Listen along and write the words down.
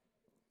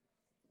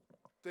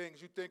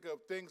things. You think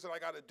of things that I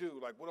got to do.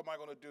 Like, what am I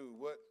going to do?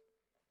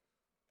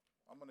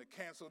 I'm going to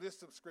cancel this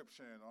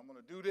subscription. I'm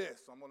going to do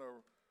this. I'm going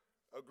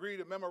to agree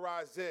to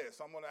memorize this.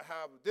 I'm going to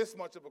have this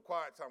much of a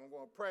quiet time. I'm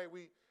going to pray.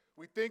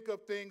 We think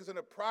of things in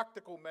a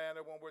practical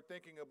manner when we're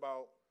thinking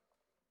about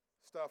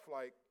stuff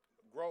like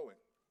growing.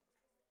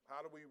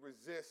 How do we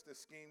resist the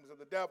schemes of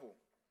the devil?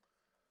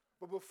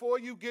 But before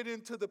you get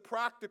into the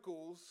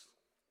practicals,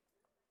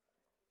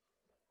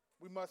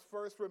 we must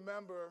first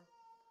remember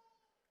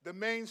the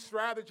main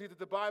strategy that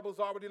the Bible's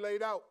already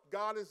laid out.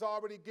 God has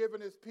already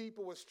given his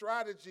people a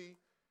strategy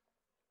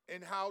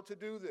in how to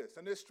do this.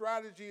 And this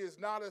strategy is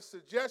not a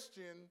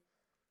suggestion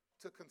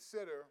to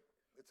consider,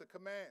 it's a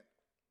command.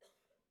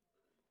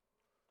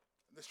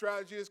 The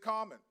strategy is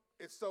common.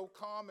 It's so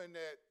common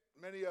that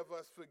many of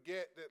us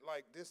forget that,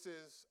 like, this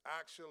is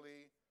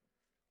actually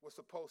what's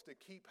supposed to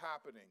keep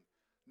happening.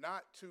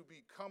 Not to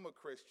become a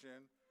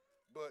Christian,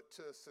 but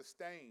to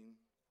sustain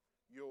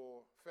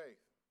your faith.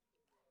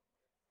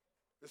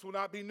 This will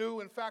not be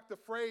new. In fact, the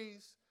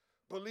phrase,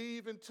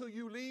 believe until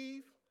you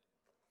leave,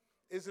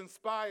 is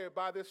inspired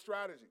by this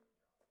strategy.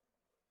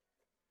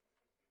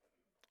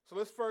 So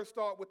let's first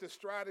start with the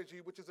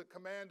strategy, which is a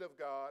command of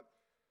God,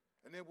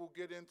 and then we'll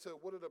get into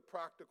what are the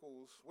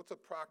practicals, what's a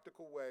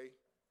practical way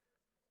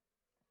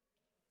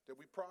that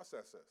we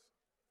process this.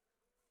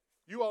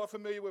 You all are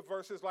familiar with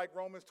verses like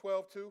Romans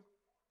 12:2.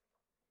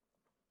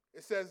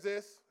 It says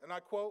this, and I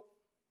quote,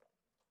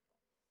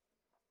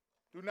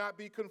 "Do not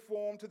be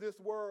conformed to this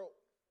world,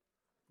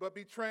 but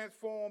be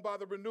transformed by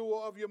the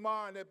renewal of your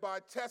mind, that by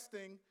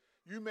testing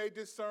you may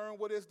discern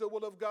what is the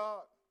will of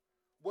God,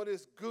 what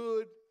is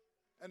good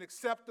and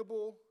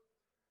acceptable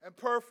and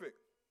perfect."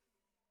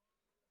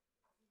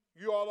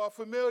 You all are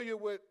familiar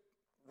with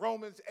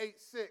Romans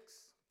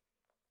 8:6.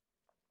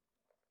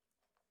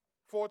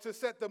 "For to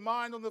set the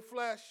mind on the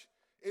flesh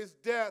is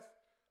death,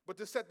 but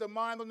to set the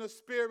mind on the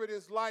spirit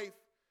is life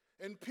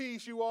and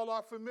peace." You all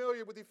are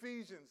familiar with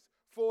Ephesians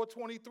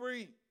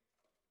 4:23.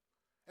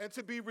 "And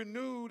to be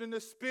renewed in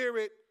the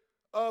spirit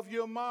of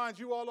your minds."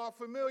 You all are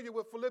familiar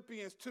with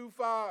Philippians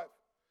 2:5.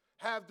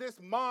 "Have this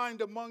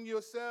mind among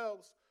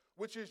yourselves,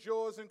 which is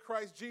yours in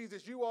Christ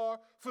Jesus." You are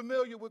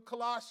familiar with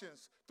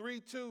Colossians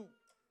 3:2.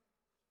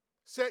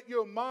 "Set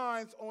your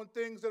minds on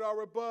things that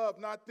are above,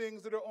 not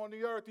things that are on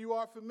the earth." You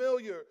are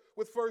familiar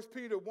with 1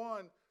 Peter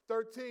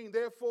 1:13.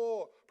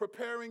 "Therefore,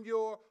 preparing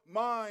your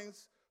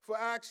minds for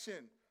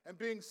action and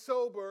being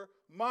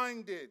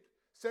sober-minded,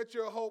 set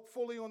your hope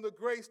fully on the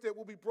grace that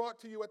will be brought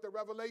to you at the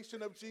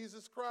revelation of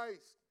Jesus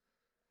Christ."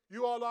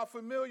 You all are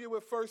familiar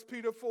with 1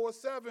 Peter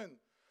 4:7.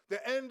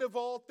 "The end of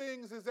all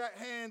things is at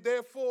hand.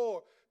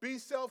 Therefore, be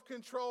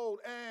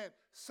self-controlled and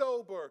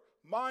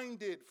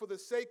sober-minded for the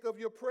sake of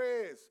your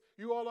prayers."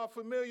 You all are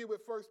familiar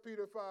with 1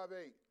 Peter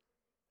 5:8.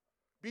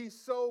 "Be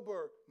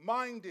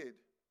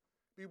sober-minded.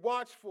 Be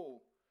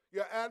watchful.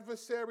 Your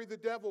adversary, the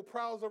devil,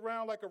 prowls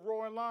around like a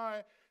roaring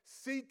lion,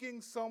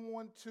 seeking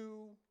someone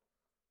to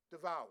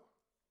devour."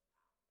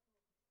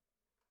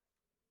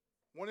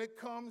 When it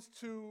comes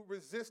to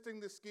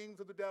resisting the schemes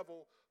of the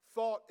devil,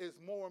 thought is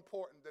more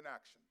important than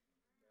action.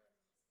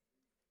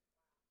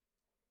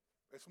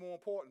 It's more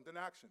important than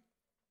action.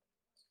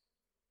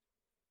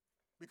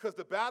 Because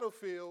the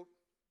battlefield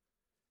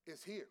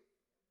is here.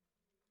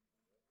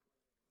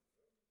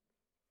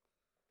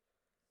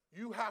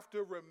 You have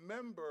to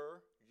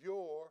remember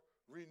your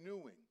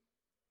renewing.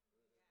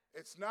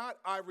 It's not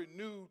I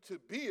renew to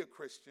be a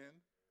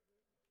Christian.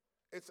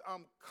 It's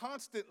I'm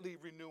constantly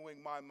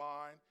renewing my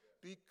mind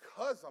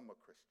because I'm a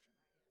Christian.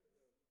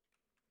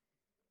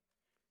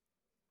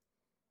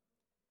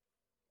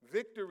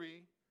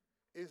 Victory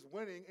is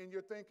winning in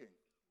your thinking.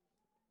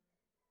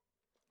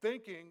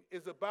 Thinking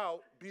is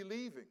about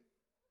believing.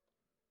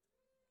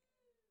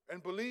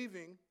 And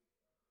believing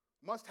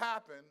must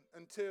happen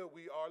until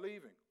we are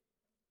leaving.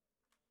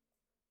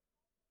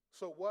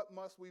 So what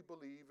must we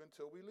believe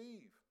until we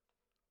leave?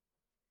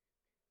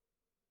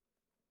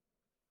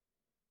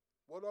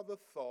 What are the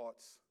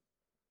thoughts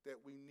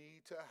that we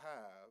need to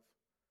have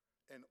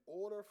in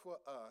order for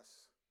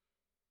us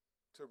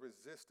to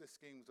resist the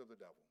schemes of the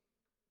devil?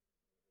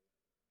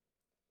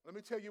 Let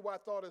me tell you why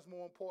thought is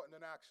more important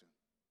than action.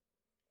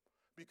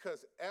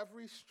 Because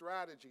every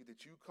strategy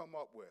that you come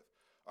up with,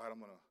 all right, I'm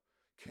going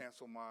to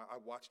cancel I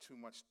watch too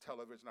much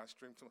television, I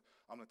stream too much,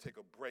 I'm going to take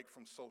a break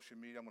from social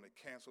media, I'm going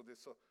to cancel this.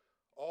 So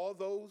all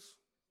those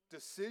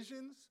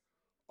decisions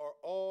are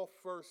all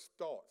first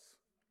thoughts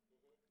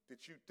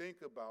that you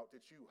think about,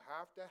 that you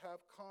have to have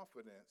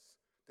confidence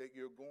that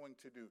you're going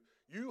to do.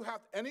 You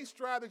have any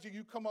strategy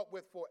you come up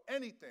with for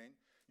anything,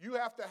 you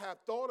have to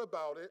have thought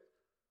about it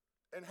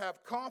and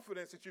have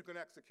confidence that you can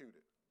execute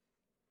it.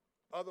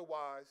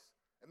 Otherwise,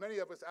 and many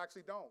of us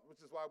actually don't,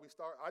 which is why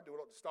I do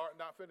it, start and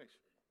not finish.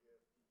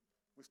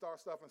 We start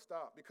stuff and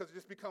stop because it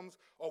just becomes,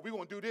 oh, we're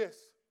going to do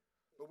this.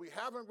 But we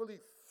haven't really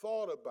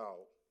thought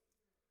about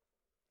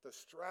the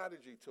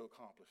strategy to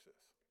accomplish this.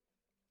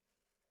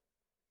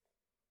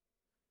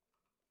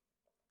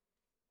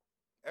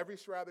 Every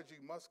strategy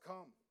must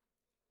come.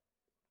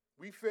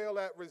 We fail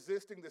at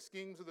resisting the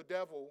schemes of the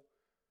devil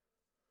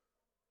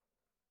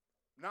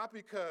Not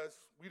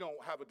because we don't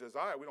have a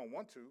desire, we don't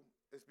want to.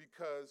 It's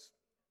because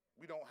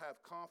we don't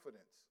have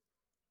confidence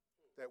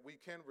that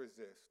we can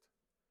resist,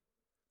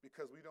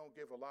 because we don't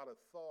give a lot of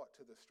thought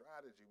to the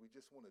strategy. We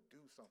just want to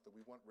do something.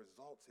 We want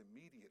results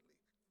immediately.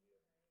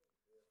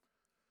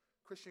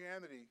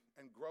 Christianity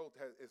and growth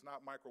is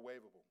not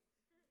microwavable.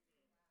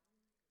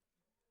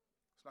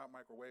 It's not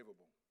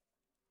microwavable.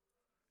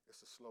 It's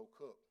a slow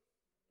cook.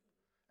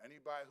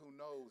 Anybody who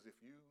knows if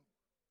you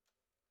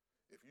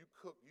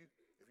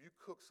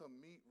cook some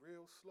meat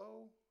real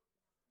slow,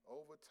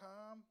 over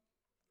time,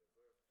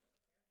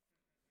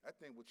 that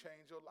thing will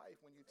change your life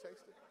when you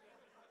taste it.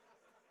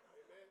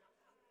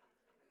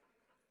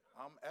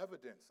 I'm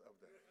evidence of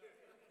that.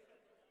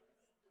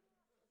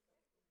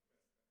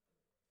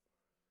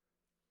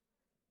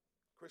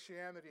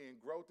 Christianity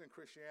and growth in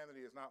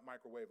Christianity is not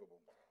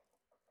microwavable.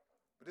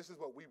 But this is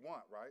what we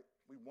want, right?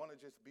 We want to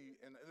just be,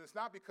 and it's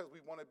not because we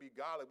want to be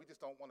godly, we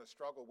just don't want to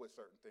struggle with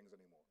certain things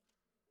anymore.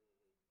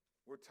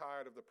 We're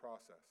tired of the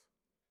process.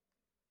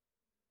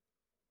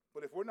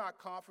 But if we're not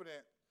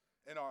confident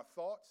in our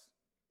thoughts,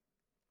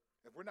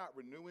 if we're not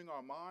renewing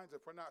our minds,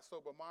 if we're not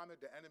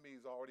sober-minded, the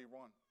enemy's already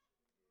won.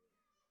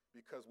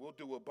 Because we'll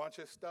do a bunch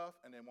of stuff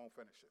and then won't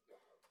finish it.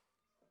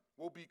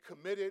 We'll be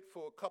committed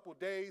for a couple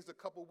days, a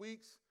couple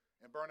weeks,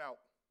 and burn out.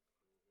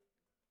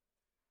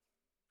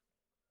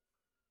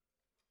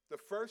 The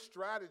first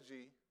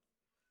strategy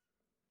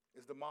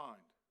is the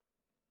mind.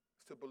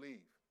 It's to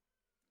believe.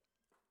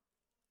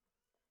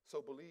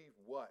 So believe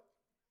what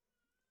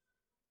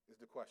is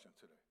the question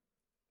today?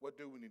 What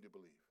do we need to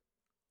believe?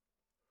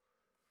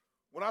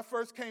 When I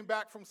first came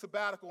back from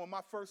sabbatical, on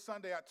my first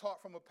Sunday, I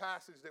taught from a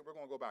passage that we're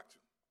going to go back to.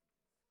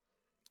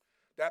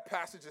 That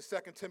passage is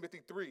 2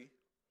 Timothy 3,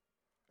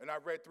 and I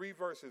read 3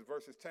 verses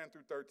 10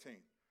 through 13.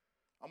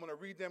 I'm going to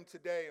read them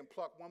today and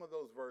pluck one of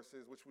those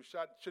verses, which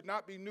should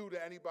not be new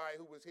to anybody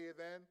who was here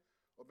then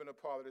or been a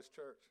part of this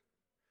church.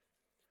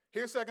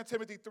 Here's 2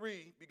 Timothy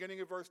 3, beginning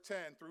at verse 10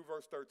 through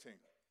verse 13.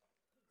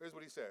 Here's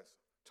what he says.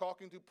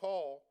 Talking to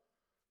Paul,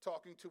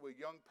 talking to a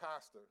young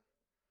pastor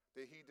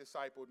that he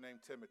discipled named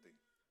Timothy.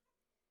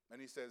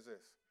 And he says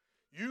this,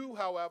 "You,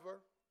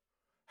 however,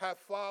 have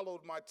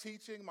followed my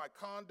teaching, my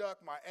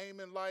conduct, my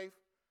aim in life,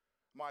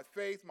 my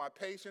faith, my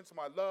patience,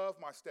 my love,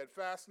 my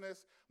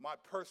steadfastness, my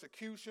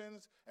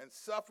persecutions and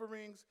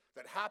sufferings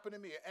that happened to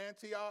me at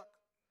Antioch,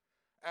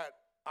 at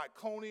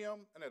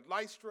Iconium, and at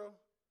Lystra,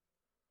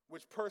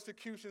 which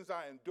persecutions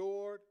I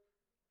endured,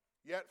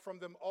 yet from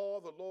them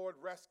all the Lord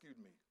rescued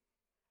me.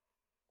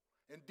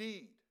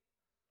 Indeed,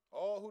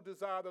 all who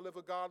desire to live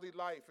a godly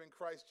life in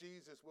Christ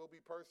Jesus will be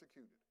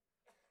persecuted,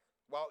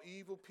 while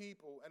evil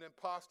people and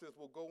impostors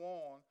will go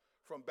on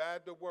from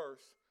bad to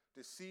worse,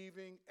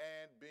 deceiving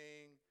and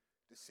being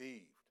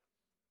deceived."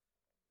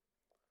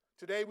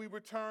 Today we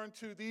return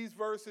to these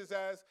verses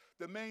as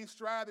the main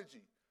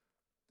strategy,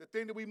 the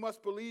thing that we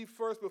must believe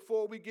first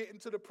before we get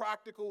into the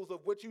practicals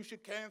of what you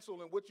should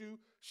cancel and what you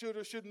should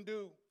or shouldn't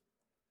do.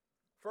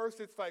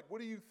 First, it's like,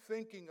 what are you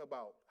thinking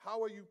about?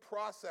 How are you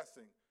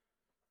processing?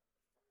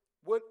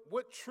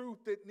 What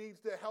truth that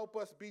needs to help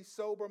us be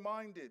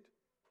sober-minded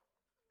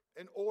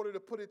in order to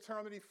put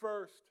eternity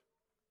first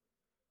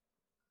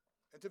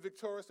and to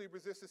victoriously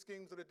resist the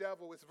schemes of the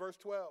devil? It's verse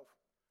 12.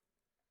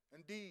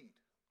 Indeed,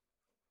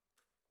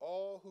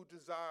 all who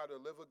desire to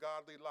live a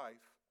godly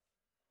life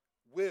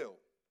will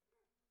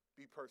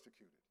be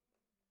persecuted.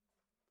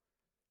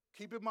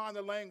 Keep in mind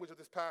the language of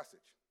this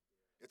passage.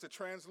 It's a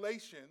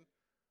translation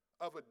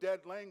of a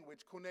dead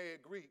language,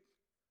 Koine Greek,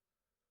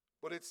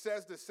 but it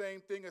says the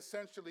same thing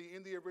essentially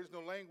in the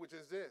original language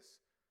as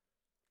this.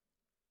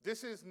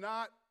 This is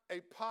not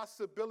a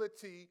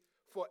possibility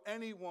for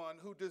anyone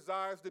who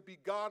desires to be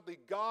godly.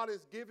 God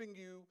is giving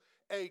you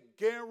a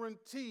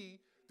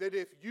guarantee that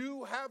if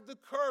you have the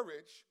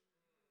courage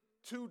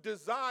to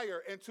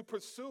desire and to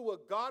pursue a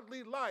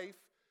godly life,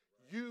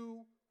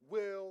 you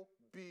will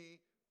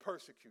be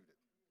persecuted.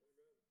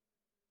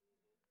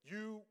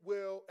 You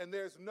will, and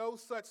there's no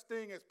such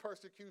thing as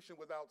persecution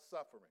without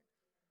suffering.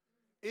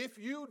 If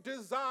you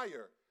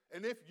desire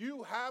and if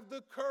you have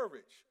the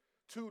courage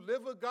to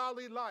live a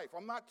godly life,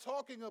 I'm not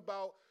talking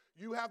about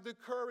you have the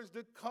courage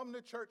to come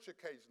to church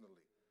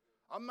occasionally.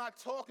 I'm not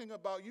talking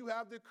about you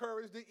have the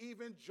courage to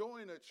even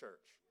join a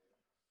church.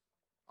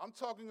 I'm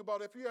talking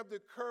about if you have the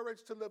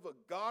courage to live a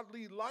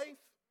godly life,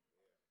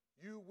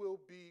 you will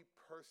be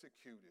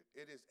persecuted.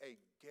 It is a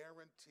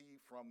guarantee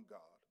from God.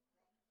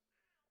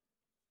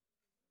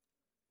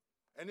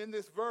 And in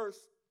this verse,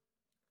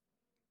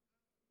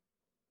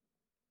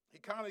 he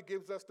kind of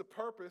gives us the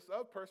purpose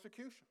of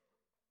persecution.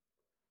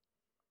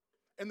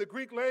 In the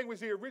Greek language,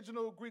 the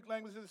original Greek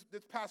language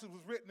this passage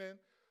was written in,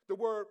 the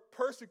word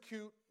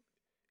persecute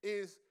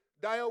is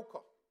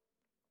dioko.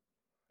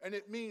 And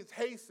it means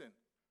hasten,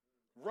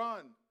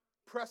 run,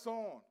 press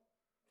on,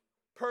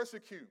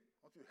 persecute.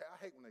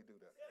 I hate when they do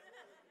that.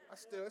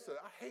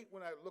 I hate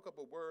when I look up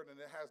a word and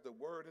it has the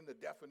word in the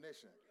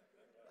definition.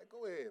 Like,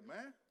 go ahead,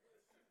 man.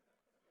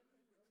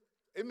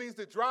 It means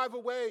to drive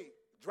away,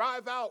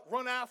 drive out,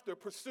 run after,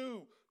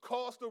 pursue,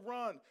 cause to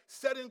run,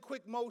 set in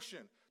quick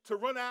motion, to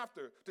run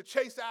after, to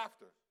chase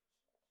after.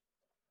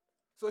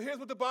 So here's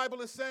what the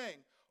Bible is saying.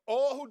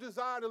 All who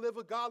desire to live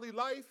a godly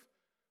life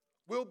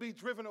will be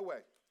driven away,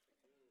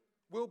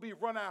 will be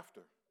run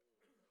after,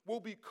 will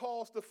be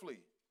caused to flee,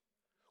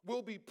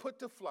 will be put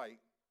to flight,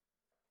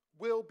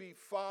 will be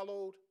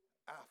followed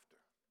after.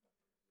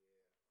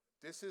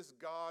 This is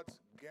God's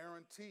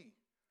guarantee.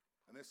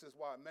 And this is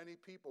why many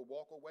people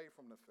walk away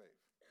from the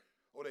faith.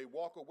 Or they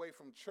walk away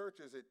from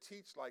churches that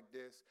teach like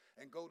this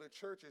and go to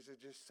churches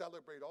that just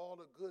celebrate all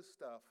the good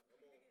stuff.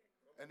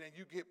 And then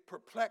you get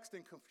perplexed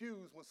and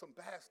confused when some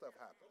bad stuff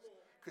happens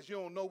because you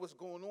don't know what's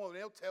going on. And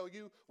they'll tell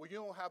you, well, you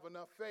don't have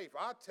enough faith.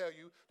 I tell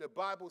you, the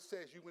Bible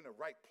says you're in the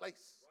right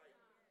place.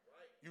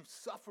 You're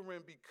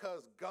suffering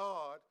because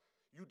God,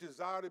 you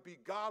desire to be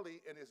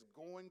godly, and it's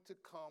going to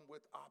come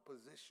with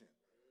opposition.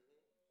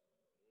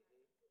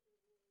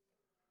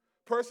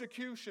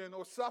 Persecution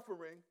or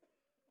suffering,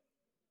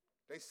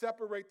 they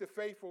separate the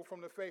faithful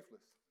from the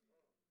faithless.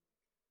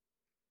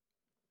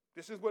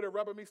 This is where the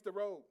rubber meets the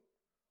road.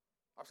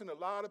 I've seen a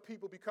lot of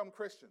people become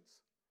Christians.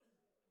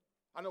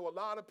 I know a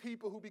lot of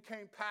people who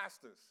became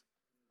pastors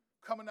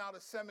coming out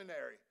of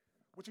seminary.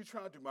 What you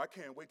trying to do? I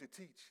can't wait to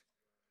teach.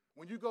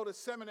 When you go to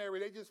seminary,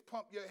 they just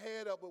pump your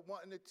head up with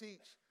wanting to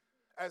teach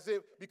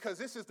because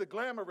this is the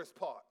glamorous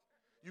part.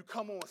 You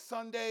come on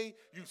Sunday,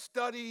 you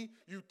study,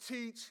 you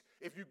teach.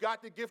 If you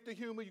got the gift of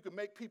humor, you can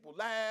make people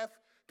laugh.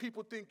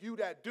 People think you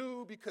that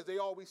dude because they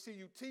always see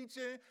you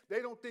teaching.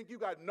 They don't think you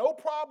got no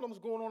problems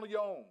going on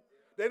your own.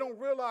 They don't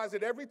realize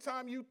that every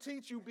time you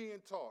teach, you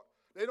being taught.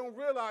 They don't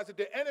realize that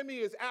the enemy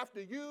is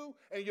after you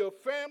and your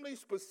family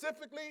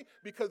specifically,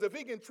 because if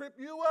he can trip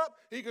you up,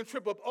 he can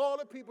trip up all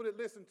the people that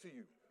listen to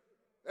you.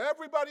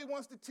 Everybody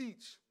wants to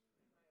teach.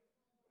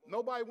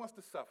 Nobody wants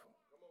to suffer.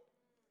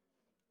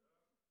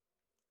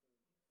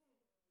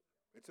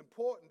 It's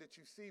important that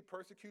you see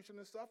persecution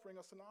and suffering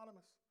are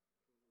synonymous.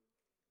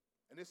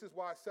 And this is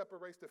why it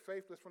separates the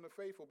faithless from the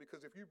faithful,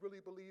 because if you really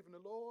believe in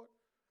the Lord,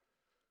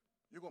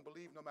 you're going to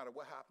believe no matter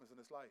what happens in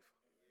this life.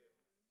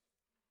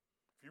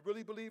 If you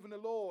really believe in the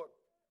Lord,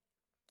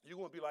 you're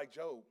going to be like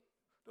Job.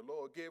 The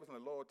Lord gives and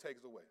the Lord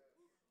takes away.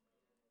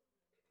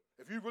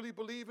 If you really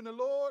believe in the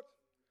Lord,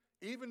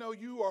 even though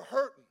you are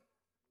hurting,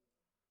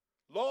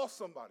 lost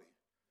somebody,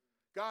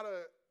 got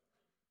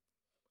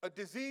a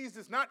disease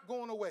that's not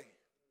going away,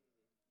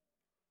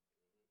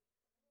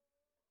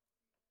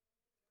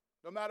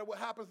 no matter what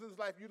happens in this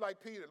life, you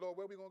like Peter, Lord,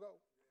 where are we going to go?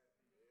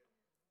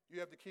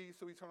 You have the keys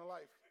to eternal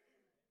life.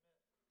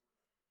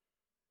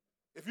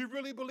 If you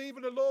really believe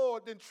in the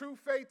Lord, then true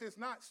faith is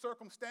not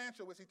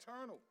circumstantial, it's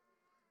eternal.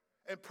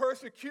 And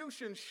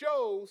persecution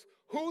shows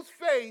whose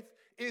faith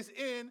is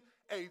in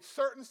a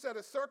certain set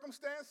of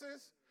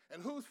circumstances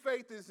and whose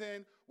faith is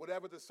in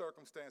whatever the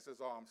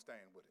circumstances are, I'm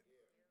staying with it.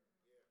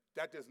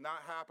 That does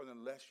not happen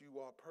unless you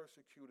are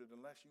persecuted,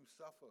 unless you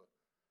suffer.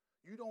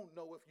 You don't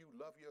know if you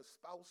love your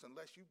spouse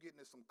unless you get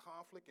into some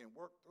conflict and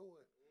work through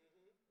it.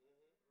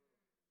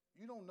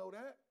 You don't know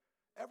that.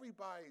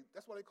 Everybody,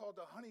 that's what they call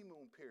the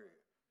honeymoon period.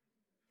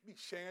 Be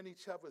sharing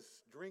each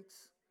other's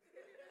drinks,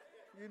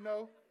 you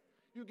know.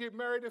 You get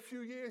married a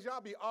few years,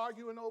 y'all be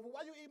arguing over,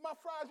 why you eat my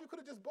fries? You could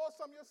have just bought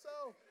some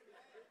yourself.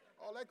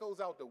 All that goes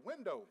out the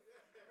window.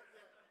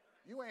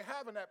 You ain't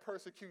having that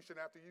persecution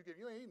after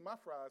you ain't eating my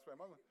fries, man.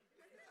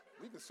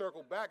 We can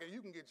circle back and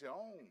you can get your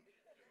own.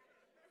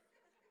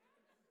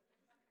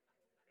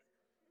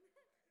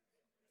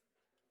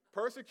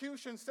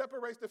 Persecution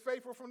separates the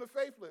faithful from the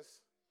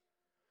faithless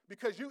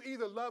because you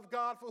either love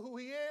God for who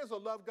he is or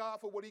love God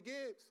for what he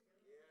gives.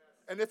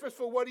 And if it's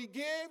for what he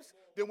gives,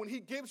 then when he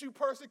gives you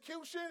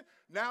persecution,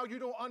 now you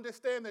don't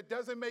understand. That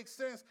doesn't make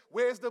sense.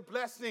 Where's the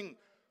blessing?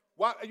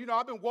 Why,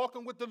 I've been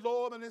walking with the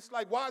Lord, and it's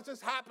like, why is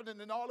this happening?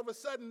 And all of a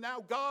sudden,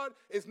 now God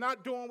is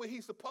not doing what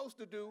he's supposed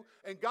to do.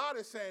 And God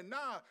is saying,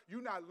 nah,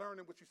 you're not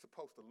learning what you're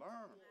supposed to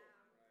learn.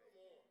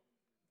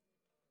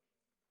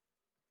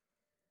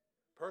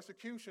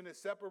 Persecution, it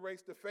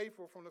separates the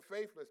faithful from the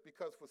faithless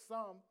because for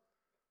some,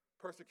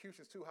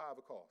 persecution is too high of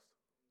a cost.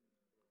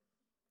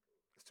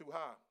 It's too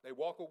high. They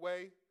walk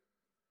away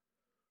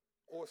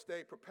or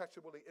stay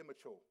perpetually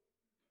immature.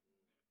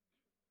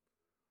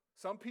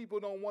 Some people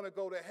don't want to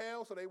go to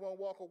hell, so they won't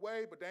walk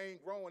away, but they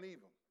ain't growing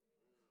either.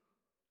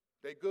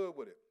 They good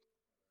with it.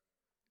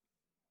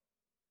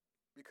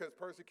 Because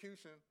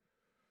persecution,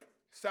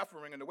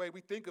 suffering, and the way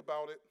we think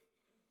about it,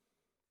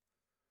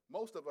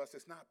 most of us,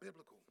 it's not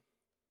biblical.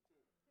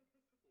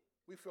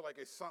 We feel like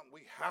it's something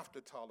we have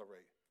to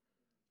tolerate.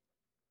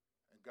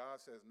 And God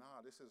says,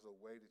 nah, this is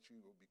a way that you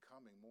are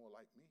becoming more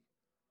like me.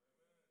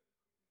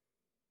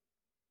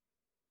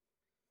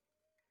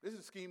 This is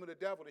a scheme of the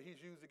devil that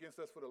he's used against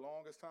us for the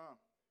longest time.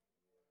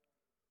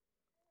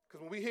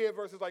 Because when we hear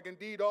verses like,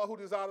 indeed, all who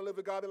desire to live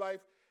a godly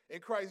life in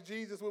Christ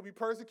Jesus will be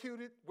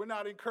persecuted, we're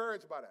not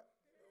encouraged by that.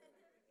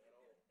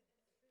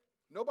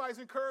 Nobody's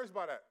encouraged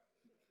by that.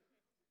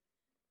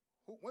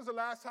 When's the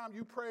last time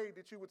you prayed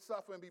that you would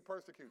suffer and be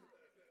persecuted?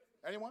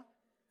 Anyone?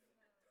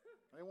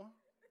 Anyone?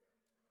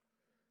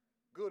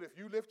 Good. If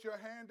you lift your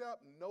hand up,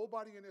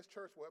 nobody in this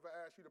church will ever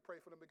ask you to pray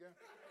for them again.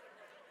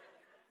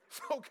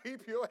 So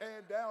keep your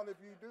hand down if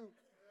you do.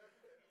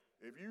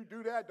 If you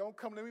do that, don't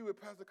come to me with,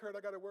 Pastor Curt,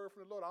 I got a word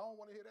from the Lord. I don't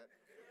want to hear that.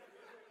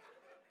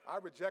 I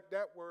reject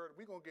that word.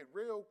 We're going to get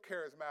real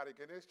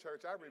charismatic in this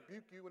church. I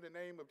rebuke you in the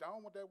name of, I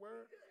don't want that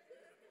word.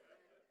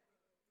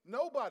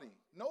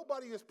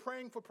 Nobody is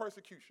praying for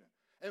persecution.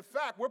 In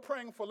fact, we're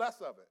praying for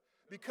less of it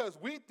because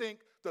we think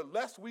the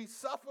less we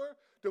suffer,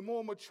 the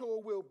more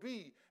mature we'll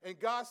be. And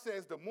God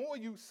says the more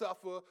you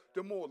suffer,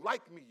 the more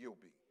like me you'll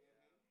be.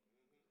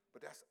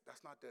 But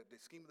that's not the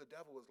scheme of the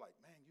devil is like,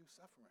 man, you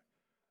suffering.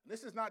 And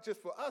this is not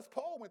just for us.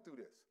 Paul went through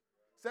this.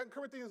 2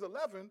 Corinthians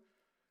 11,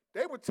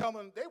 they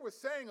were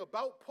saying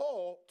about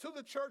Paul to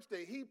the church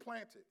that he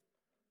planted,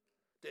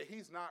 that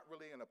he's not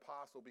really an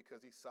apostle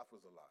because he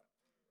suffers a lot.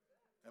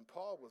 And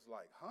Paul was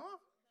like, huh?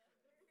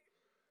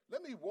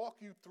 Let me walk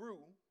you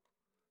through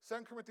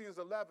 2 Corinthians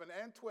 11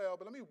 and 12,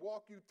 but let me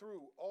walk you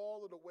through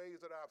all of the ways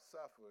that I've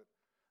suffered,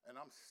 and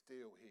I'm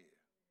still here.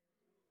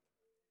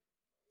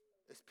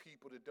 It's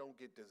people that don't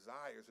get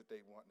desires that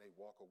they want, and they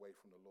walk away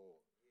from the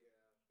Lord.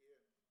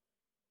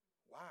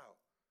 Wow,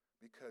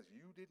 because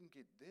you didn't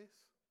get this,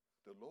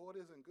 the Lord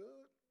isn't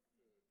good?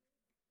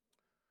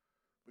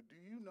 But do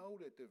you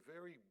know that the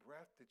very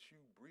breath that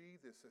you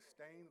breathe is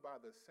sustained by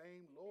the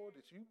same Lord,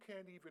 that you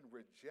can't even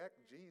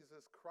reject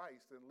Jesus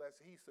Christ unless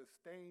he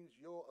sustains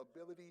your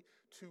ability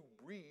to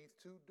breathe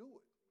to do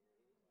it?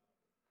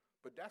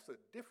 But that's a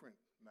different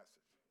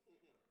message.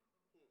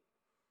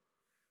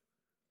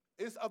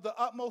 It's of the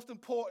utmost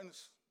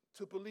importance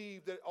to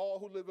believe that all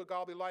who live a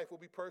godly life will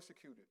be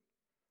persecuted,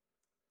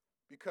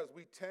 because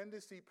we tend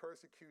to see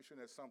persecution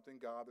as something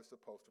God is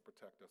supposed to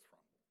protect us from.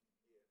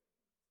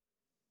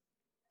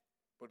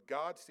 But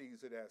God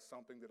sees it as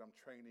something that I'm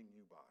training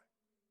you by.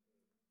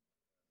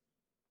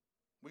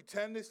 We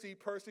tend to see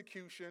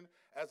persecution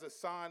as a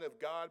sign of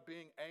God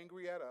being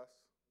angry at us,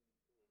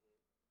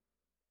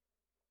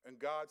 and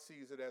God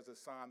sees it as a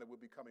sign that we're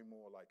becoming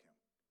more like him.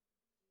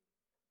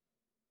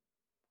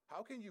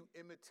 How can you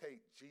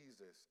imitate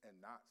Jesus and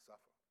not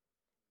suffer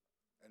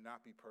and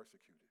not be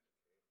persecuted?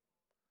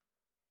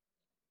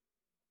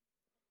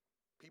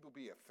 People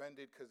be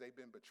offended because they've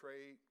been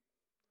betrayed.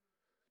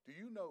 Do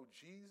you know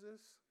Jesus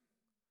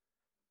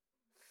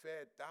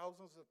fed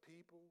thousands of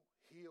people,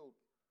 healed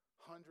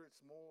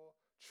hundreds more,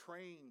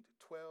 trained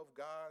 12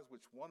 guys,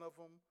 which one of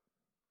them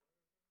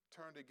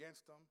turned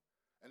against him?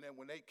 And then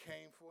when they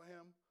came for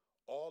him,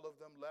 all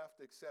of them left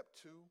except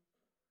two,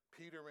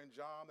 Peter and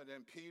John. And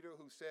then Peter,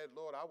 who said,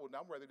 Lord,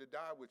 I'm ready to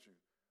die with you,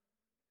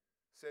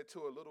 said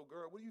to a little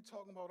girl, what are you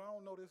talking about? I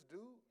don't know this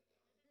dude.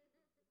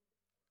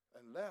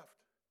 And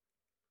left.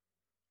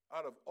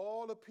 Out of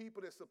all the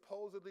people that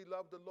supposedly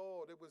loved the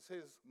Lord, it was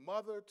his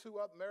mother,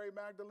 Mary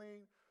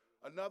Magdalene,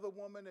 another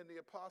woman, and the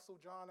Apostle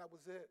John. That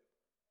was it.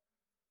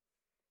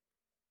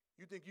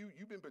 You think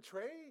you've been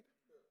betrayed?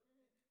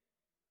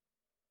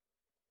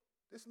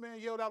 This man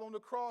yelled out on the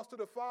cross to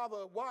the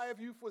Father, why have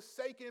you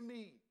forsaken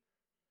me?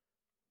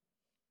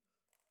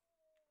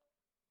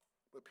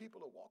 But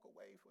people will walk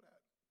away for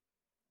that.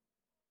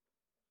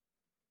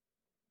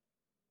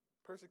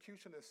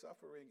 Persecution and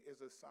suffering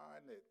is a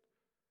sign that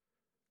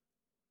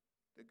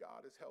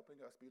God is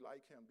helping us be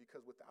like him,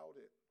 because without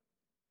it,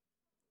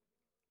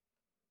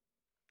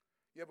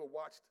 you ever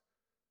watched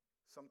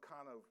some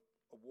kind of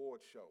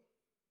award show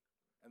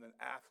and an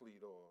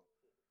athlete, or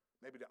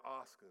maybe the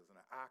Oscars, and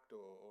an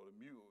actor, or the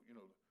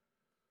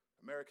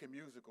American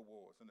Music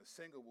Awards, and the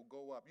singer will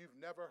go up. You've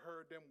never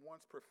heard them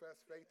once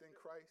profess faith in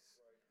Christ?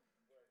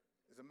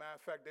 As a matter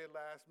of fact, their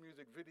last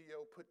music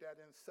video put that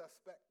in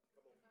suspect.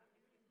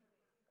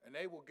 And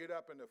they will get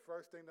up, and the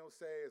first thing they'll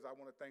say is, I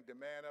want to thank the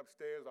man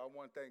upstairs, I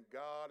want to thank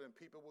God, and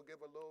people will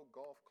give a little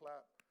golf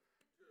clap,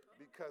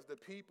 because the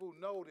people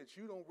know that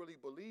you don't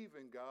really believe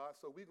in God,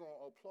 so we're going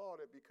to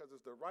applaud it because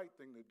it's the right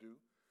thing to do.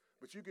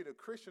 But you get a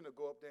Christian to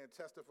go up there and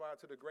testify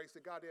to the grace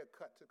of God, they'll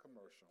cut to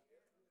commercial.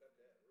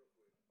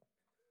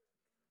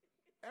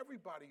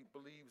 Everybody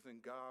believes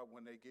in God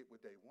when they get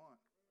what they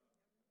want,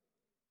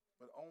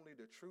 but only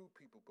the true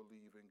people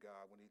believe in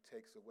God when he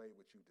takes away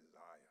what you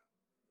desire.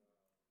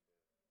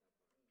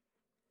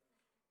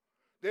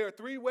 There are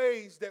 3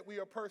 ways that we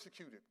are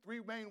persecuted.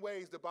 3 main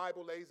ways the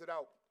Bible lays it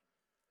out.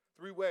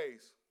 3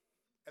 ways.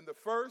 And the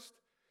first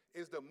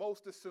is the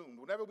most assumed.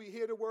 Whenever we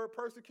hear the word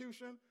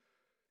persecution,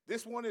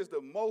 this one is the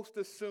most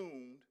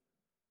assumed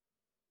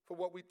for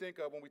what we think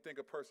of when we think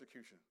of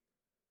persecution.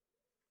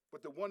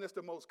 But the one that's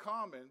the most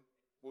common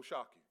will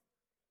shock you.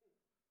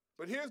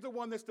 But here's the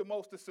one that's the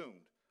most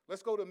assumed.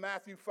 Let's go to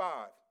Matthew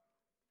 5,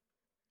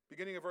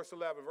 beginning of verses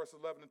 11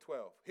 and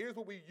 12. Here's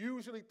what we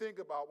usually think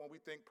about when we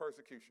think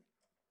persecution.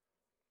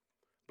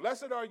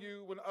 Blessed are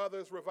you when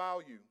others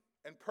revile you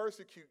and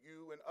persecute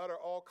you and utter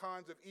all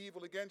kinds of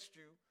evil against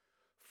you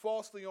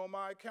falsely on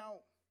my account.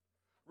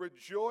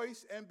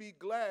 Rejoice and be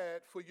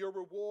glad, for your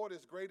reward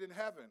is great in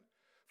heaven.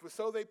 For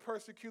so they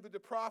persecuted the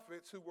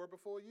prophets who were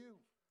before you.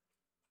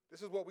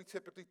 This is what we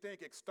typically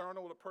think,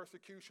 external to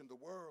persecution, the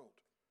world.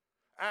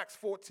 Acts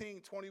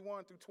 14,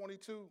 21 through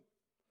 22.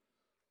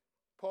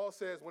 Paul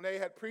says, when they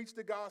had preached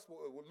the gospel,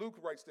 Luke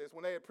writes this,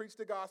 when they had preached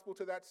the gospel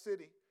to that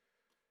city,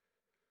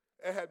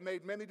 and had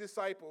made many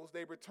disciples,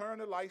 they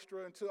returned to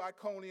Lystra and to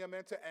Iconium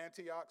and to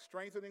Antioch,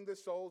 strengthening the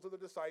souls of the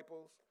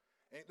disciples.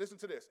 And listen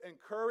to this,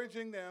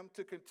 encouraging them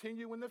to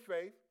continue in the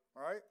faith,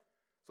 all right?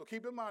 So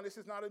keep in mind, this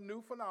is not a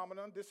new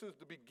phenomenon. This is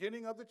the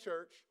beginning of the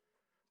church.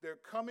 They're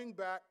coming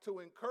back to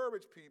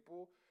encourage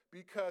people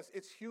because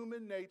it's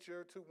human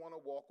nature to want to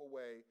walk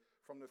away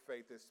from the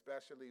faith,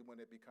 especially when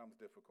it becomes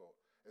difficult,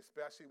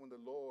 especially when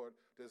the Lord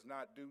does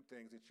not do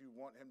things that you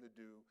want him to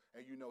do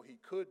and you know he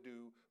could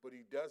do, but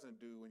he doesn't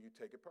do, and you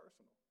take it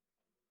personal.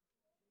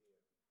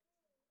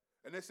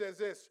 And it says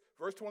this,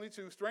 verse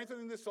 22,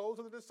 strengthening the souls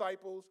of the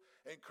disciples,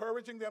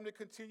 encouraging them to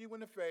continue in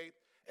the faith,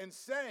 and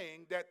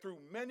saying that through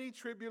many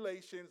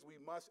tribulations we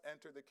must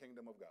enter the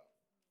kingdom of God.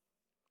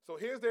 So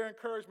here's their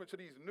encouragement to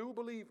these new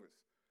believers,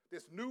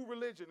 this new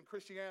religion,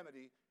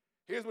 Christianity.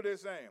 Here's what they're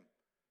saying.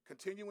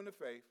 Continue in the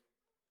faith,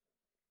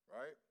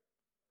 right?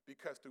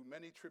 Because through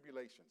many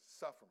tribulations,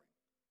 suffering.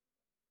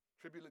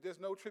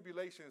 There's no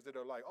tribulations that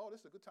are like, oh,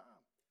 this is a good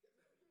time.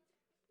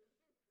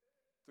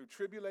 Through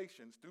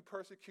tribulations, through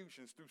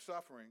persecutions, through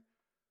suffering,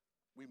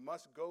 we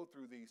must go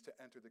through these to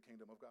enter the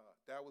kingdom of God.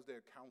 That was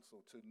their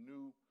counsel to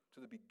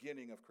the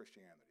beginning of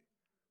Christianity.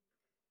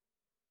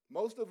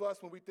 Most of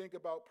us, when we think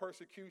about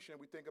persecution,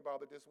 we think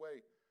about it this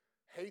way.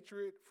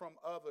 Hatred from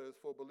others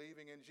for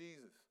believing in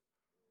Jesus.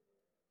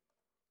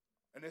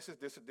 And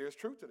there's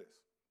truth to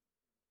this.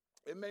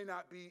 It may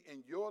not be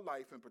in your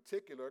life in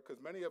particular,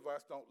 because many of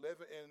us don't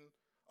live in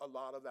a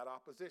lot of that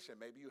opposition.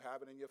 Maybe you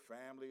have it in your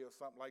family or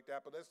something like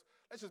that, but let's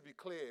just be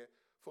clear.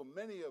 For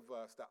many of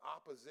us, the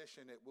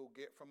opposition that we'll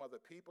get from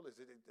other people is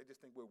they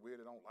just think we're weird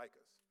and don't like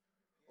us.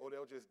 Or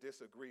they'll just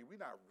disagree.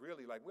 We're not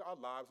really, our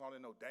lives aren't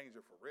in no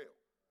danger for real.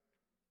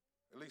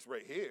 At least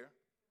right here.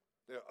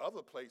 There are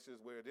other places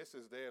where this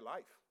is their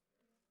life.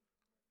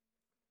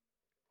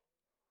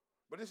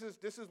 But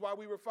this is why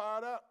we were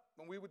fired up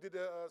when we did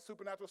the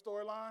supernatural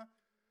storyline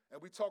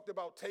and we talked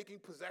about taking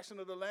possession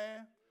of the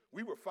land.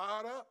 We were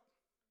fired up.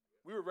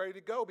 We were ready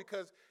to go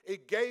because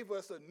it gave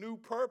us a new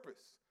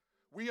purpose.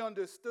 We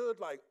understood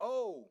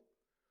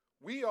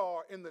we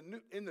are in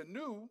the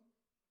new,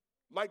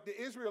 like the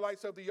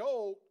Israelites of the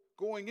old,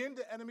 going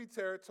into enemy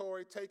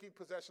territory, taking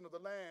possession of the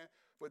land.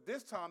 But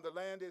this time the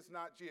land is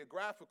not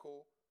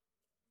geographical.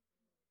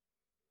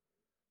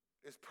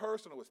 It's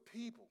personal. It's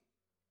people.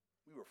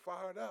 We were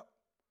fired up.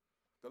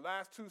 The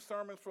last two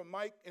sermons from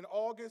Mike in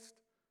August,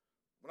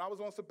 when I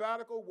was on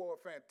sabbatical, were a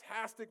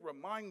fantastic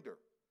reminder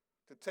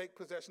to take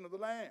possession of the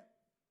land.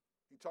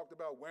 He talked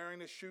about wearing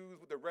the shoes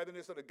with the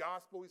readiness of the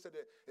gospel. He said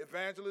that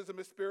evangelism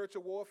is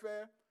spiritual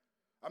warfare.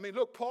 I mean,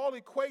 look, Paul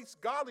equates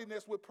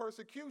godliness with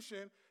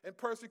persecution and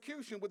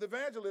persecution with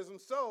evangelism.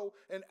 So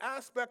an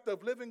aspect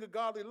of living a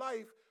godly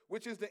life,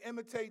 which is to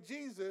imitate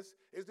Jesus,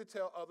 is to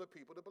tell other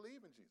people to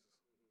believe in Jesus.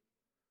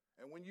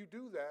 And when you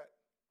do that,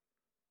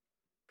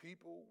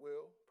 people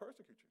will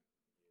persecute you.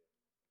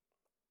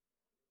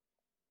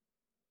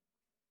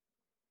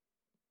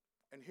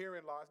 And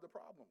herein lies the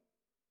problem.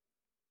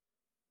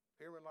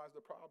 Herein lies the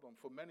problem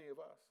for many of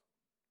us.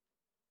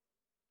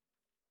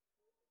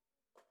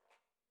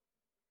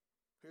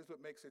 Here's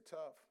what makes it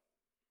tough.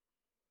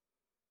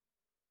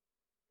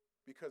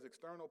 Because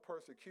external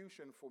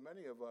persecution for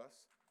many of us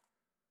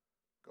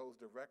goes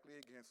directly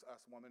against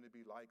us wanting to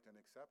be liked and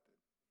accepted.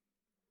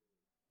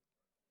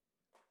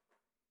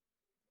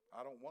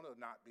 I don't want to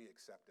not be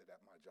accepted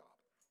at my job.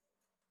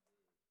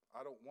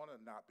 I don't want to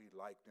not be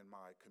liked in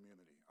my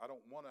community. I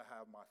don't want to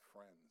have my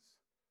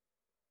friends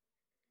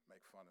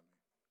make fun of me.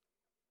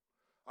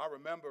 I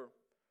remember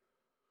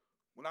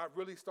when I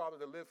really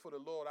started to live for the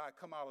Lord, I had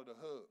come out of the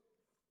hood.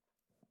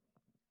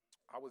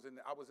 I was in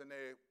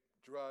there,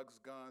 drugs,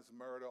 guns,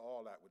 murder,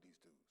 all that with these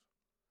dudes.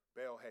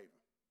 Bellhaven,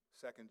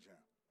 second gen.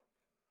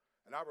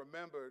 And I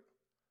remembered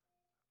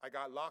I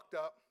got locked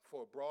up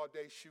for a broad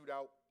day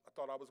shootout. I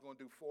thought I was going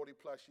to do 40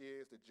 plus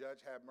years. The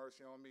judge had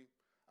mercy on me.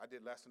 I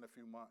did less than a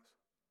few months.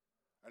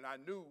 And I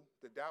knew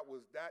that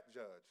was that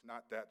judge,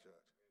 not that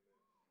judge.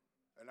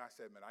 And I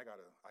said, man, I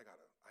gotta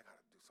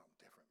do something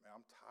different, man.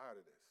 I'm tired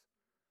of this.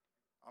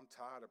 I'm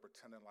tired of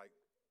pretending like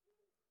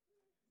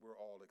we're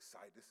all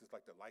excited. This is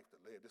like the life to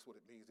live. This is what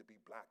it means to be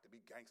black, to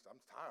be gangster. I'm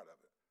tired of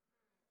it.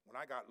 When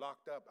I got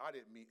locked up, I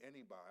didn't meet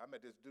anybody. I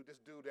met this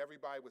dude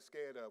everybody was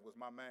scared of was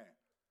my man.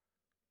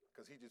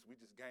 Because we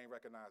just gang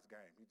recognized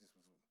game. We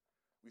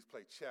used to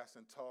play chess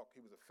and talk.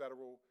 He was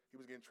he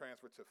was getting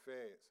transferred to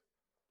feds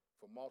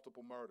for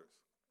multiple murders.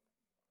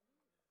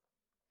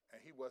 And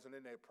he wasn't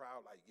in there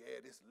proud like,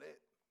 yeah, this lit.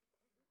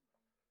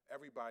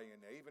 Everybody in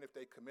there, even if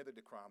they committed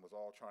the crime, was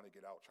all trying to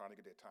get out, trying to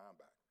get their time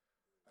back.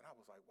 And I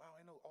was like, wow,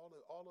 I know all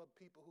the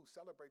people who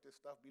celebrate this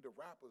stuff be the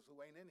rappers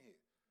who ain't in here.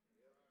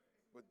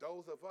 But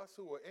those of us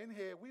who are in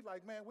here, we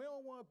like, man, we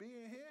don't want to be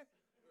in here.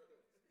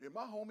 Yeah,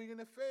 my homie in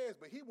the feds,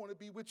 but he want to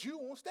be with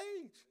you on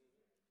stage.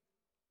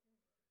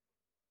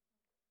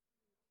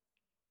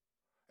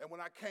 And when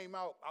I came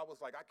out, I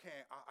was like, I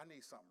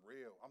need something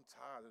real. I'm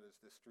tired of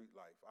this street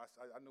life.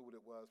 I knew what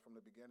it was from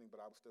the beginning,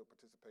 but I would still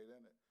participate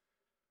in it.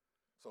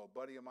 So a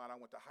buddy of mine I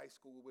went to high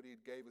school with, he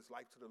gave his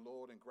life to the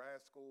Lord in grad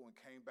school and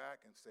came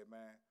back and said,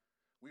 man,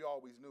 we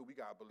always knew we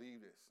got to believe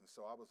this. And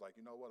so I was like,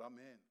 you know what, I'm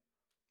in.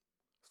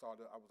 I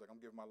was like,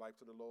 I'm giving my life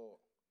to the Lord.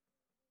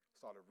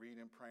 Started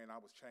reading, praying, I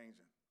was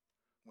changing.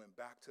 Went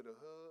back to the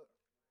hood.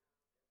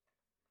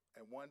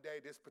 And one day,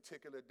 this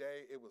particular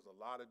day, it was a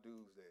lot of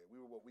dudes there.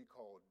 We were what we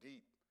call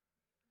deep.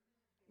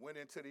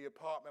 Went into the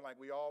apartment like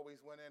we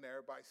always went in.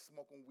 Everybody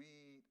smoking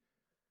weed.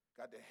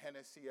 Got the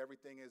Hennessy,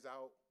 everything is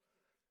out.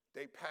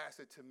 They pass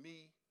it to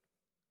me.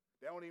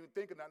 They don't even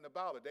think of nothing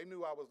about it. They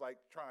knew I was like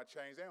trying to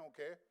change. They don't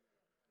care.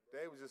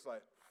 They was just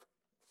like,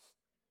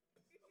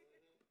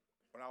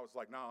 and I was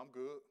like, nah, I'm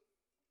good.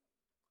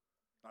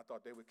 And I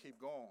thought they would keep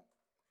going.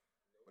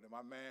 But then my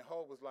man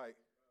Ho was like,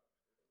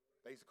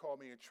 they used to call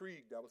me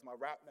Intrigued. That was my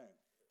rap name.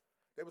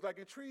 They was like,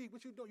 Intrigued,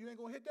 what you doing? You ain't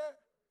gonna hit that?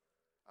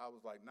 I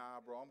was like, nah,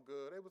 bro, I'm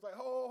good. They was like,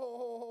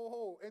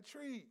 ho,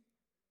 Intrigued.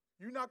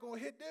 You not gonna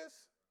hit this?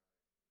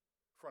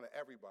 In front of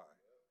everybody.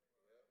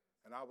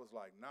 And I was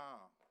like,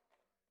 nah.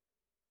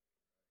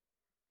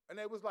 And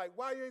they was like,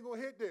 why you ain't gonna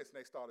hit this? And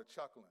they started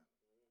chuckling.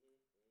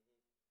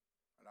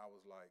 And I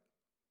was like,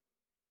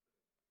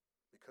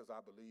 because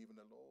I believe in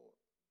the Lord.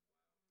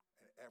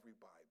 And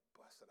everybody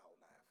busted out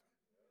laughing.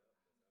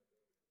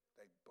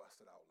 They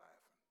busted out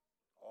laughing.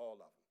 All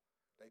of them.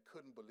 They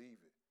couldn't believe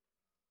it.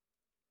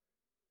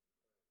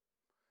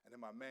 And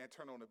then my man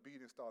turned on the beat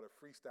and started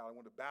freestyling,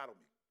 wanted to battle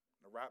me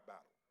in a rap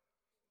battle.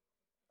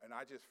 And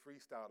I just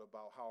freestyled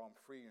about how I'm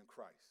free in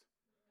Christ.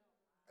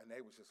 And they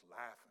was just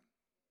laughing.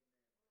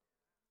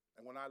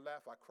 And when I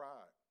left, I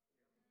cried.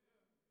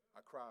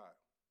 I cried.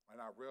 And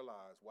I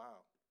realized,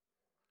 wow,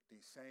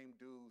 these same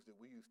dudes that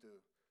we used to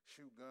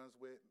shoot guns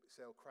with,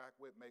 sell crack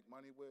with, make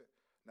money with,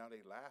 now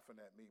they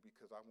laughing at me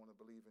because I want to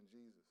believe in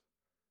Jesus.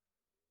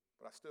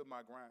 But I stood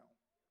my ground.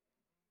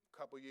 A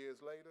couple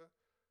years later,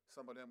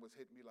 some of them was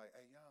hitting me like,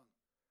 hey, Young,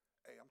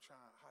 hey, I'm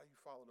trying, how you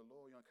follow the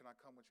Lord, Young? Can I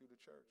come with you to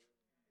church?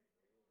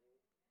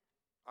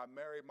 I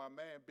married my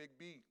man, Big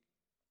B.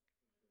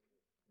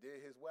 Did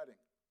his wedding.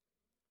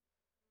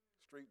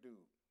 Street dude.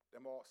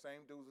 Them all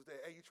same dudes was there.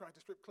 Hey, you trying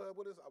to strip club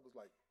with us? I was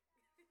like,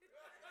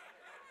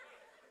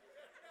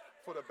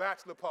 for the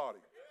bachelor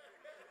party.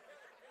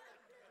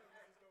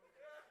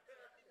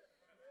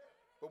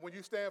 But when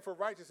you stand for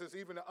righteousness,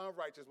 even the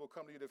unrighteous will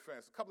come to your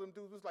defense. A couple of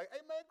them dudes was like,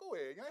 hey, man, go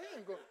ahead. He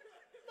ain't go.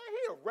 Man,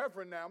 he a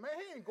reverend now, man.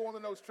 He ain't going to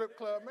no strip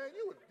club, man.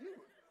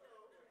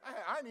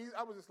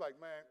 I was just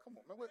like, man, come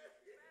on, man. What?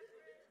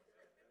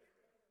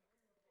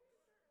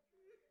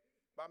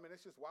 But I mean,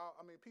 it's just wild.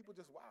 I mean, people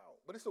just wild.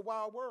 But it's a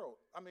wild world.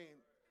 I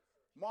mean,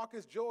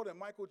 Marcus Jordan,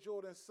 Michael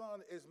Jordan's son,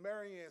 is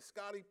marrying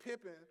Scottie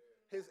Pippen,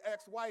 his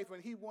ex-wife,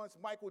 and he wants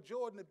Michael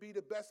Jordan to be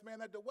the best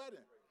man at the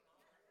wedding.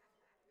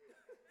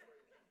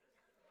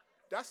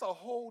 That's a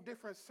whole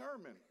different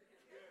sermon.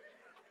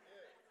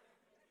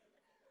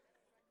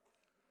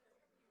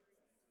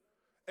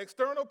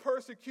 External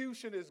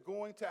persecution is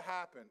going to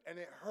happen, and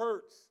it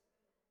hurts.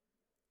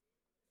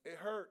 It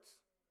hurts.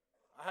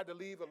 I had to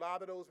leave a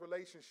lot of those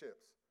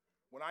relationships.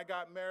 When I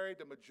got married,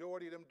 the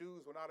majority of them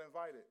dudes were not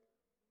invited.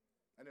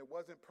 And it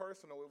wasn't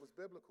personal, it was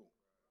biblical.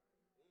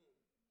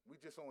 We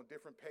just on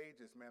different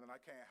pages, man, and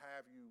I can't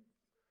have you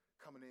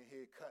coming in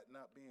here, cutting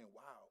up, being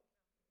wild.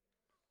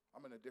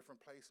 I'm in a different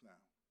place now.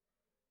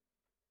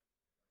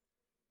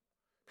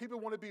 People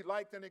want to be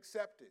liked and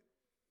accepted.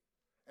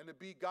 And to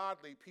be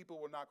godly, people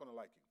are not going to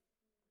like you.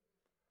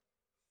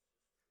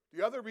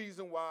 The other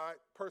reason why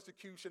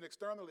persecution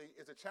externally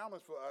is a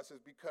challenge for us is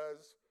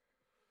because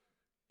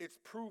it's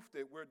proof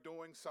that we're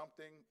doing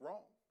something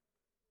wrong.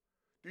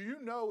 Do you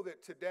know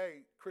that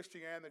today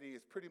Christianity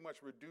is pretty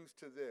much reduced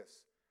to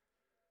this?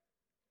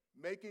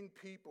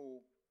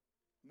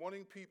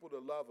 Wanting people to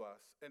love us,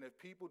 and if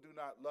people do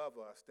not love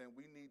us, then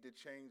we need to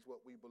change what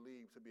we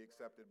believe to be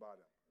accepted by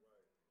them.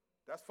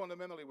 That's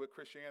fundamentally what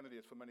Christianity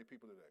is for many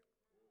people today.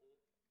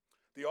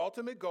 The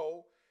ultimate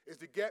goal is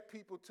to get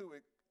people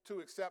to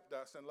accept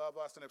us and love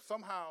us, and if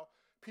somehow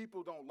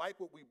people don't like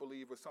what we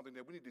believe or something,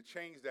 then we need to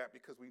change that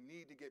because we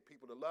need to get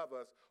people to love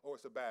us or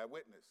it's a bad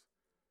witness.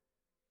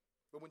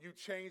 But when you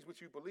change what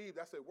you believe,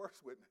 that's a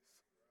worse witness.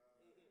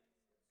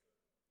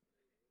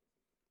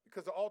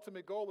 Because the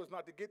ultimate goal is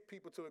not to get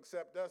people to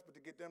accept us, but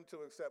to get them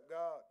to accept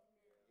God.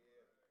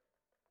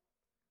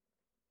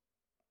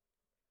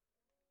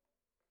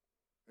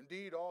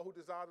 Indeed, all who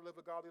desire to live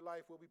a godly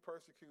life will be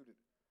persecuted.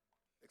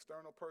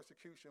 External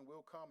persecution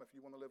will come if you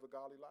want to live a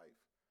godly life.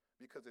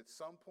 Because at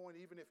some point,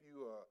 even if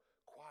you are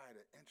quiet,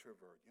 an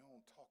introvert, you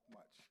don't talk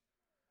much,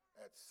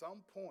 at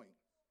some point,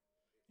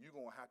 you're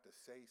going to have to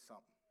say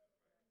something.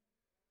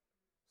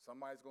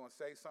 Somebody's going to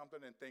say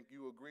something and think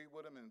you agree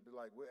with them and be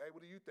like, well, hey,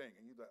 what do you think?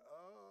 And you're like,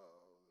 oh,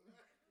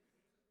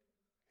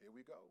 here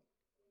we go.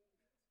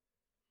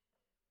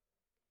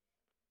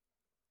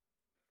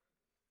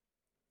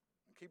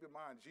 And keep in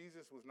mind,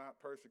 Jesus was not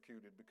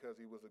persecuted because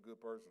he was a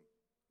good person.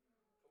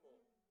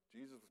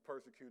 Jesus was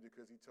persecuted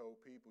because he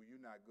told people,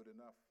 you're not good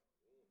enough.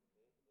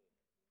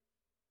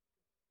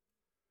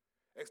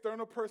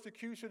 External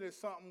persecution is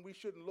something we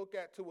shouldn't look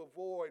at to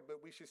avoid,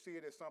 but we should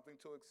see it as something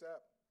to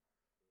accept.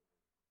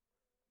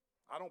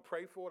 I don't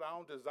pray for it, I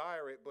don't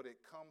desire it, but it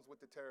comes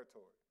with the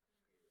territory.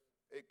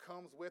 it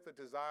comes with a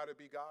desire to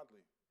be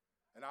godly.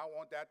 And I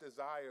want that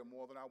desire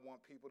more than I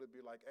want people to be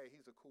like, hey,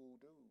 he's a cool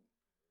dude.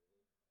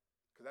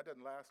 Because that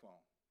doesn't last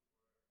long.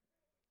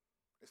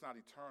 It's not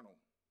eternal.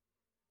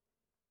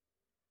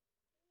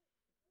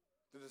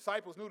 The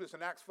disciples knew this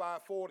in Acts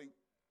 5:40.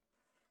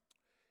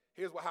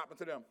 Here's what happened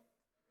to them.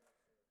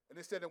 And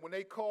it said that when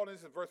they called, and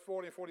this is verse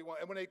 40 and 41,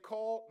 and when they had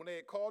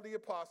called the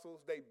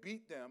apostles, they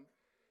beat them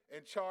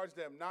and charged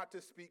them not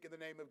to speak in the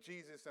name of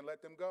Jesus and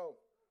let them go.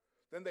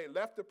 Then they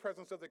left the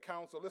presence of the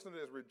council, listen to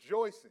this,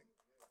 rejoicing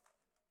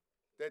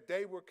that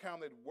they were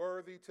counted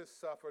worthy to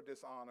suffer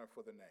dishonor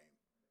for the name.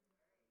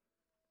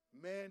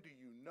 Man, do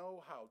you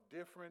know how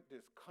different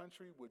this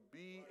country would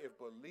be if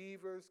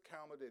believers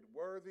counted it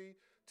worthy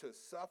to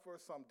suffer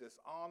some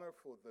dishonor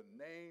for the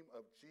name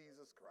of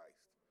Jesus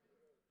Christ?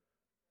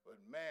 But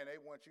man, they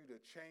want you to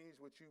change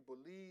what you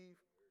believe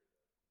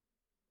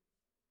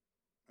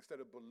instead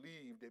of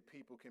believe that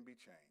people can be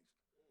changed.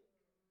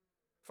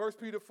 1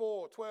 Peter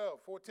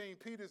 4:12-14,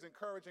 Peter's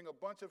encouraging a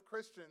bunch of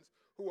Christians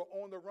who are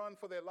on the run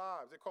for their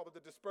lives. They call it the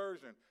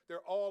dispersion. They're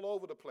all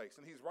over the place.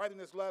 And he's writing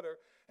this letter,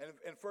 and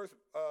in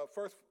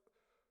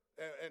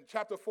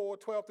chapter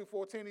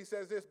 4:12-14, he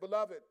says this,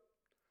 Beloved,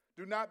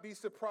 do not be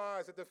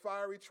surprised at the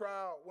fiery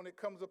trial when it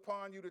comes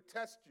upon you to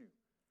test you,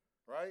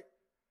 right?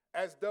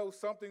 As though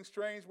something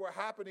strange were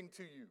happening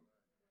to you,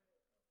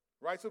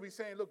 right? So he's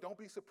saying, look, don't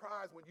be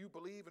surprised when you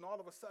believe and all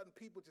of a sudden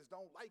people just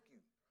don't like you.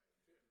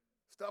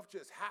 Stuff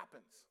just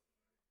happens.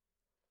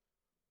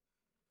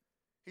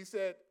 He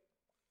said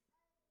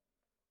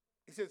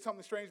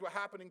something strange were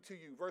happening to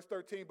you. Verse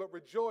 13, but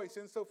rejoice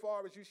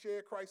insofar as you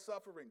share Christ's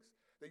sufferings,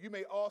 that you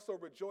may also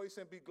rejoice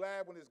and be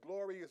glad when his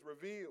glory is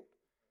revealed.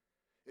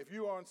 If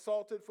you are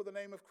insulted for the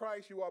name of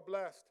Christ, you are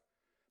blessed,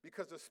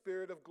 because the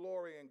Spirit of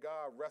glory and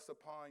God rests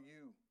upon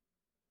you.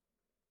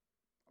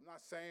 I'm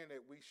not saying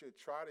that we should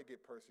try to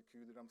get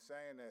persecuted. I'm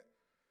saying that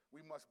we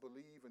must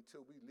believe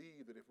until we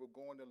leave that if we're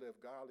going to live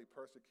godly,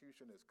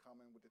 persecution is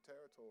coming with the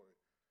territory.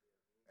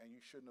 And you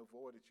shouldn't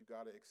avoid it. You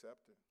got to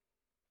accept it.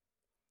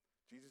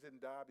 Jesus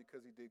didn't die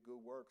because he did good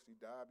works. He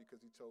died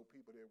because he told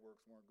people their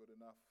works weren't good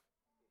enough.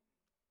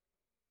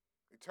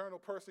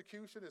 Eternal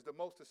persecution is the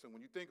most assumed.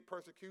 When you think of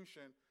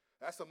persecution,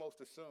 that's the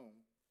most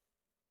assumed.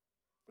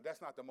 But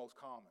that's not the most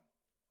common.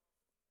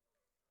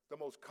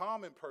 The most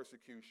common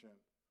persecution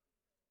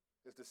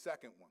is the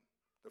second one.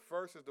 The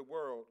first is the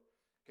world.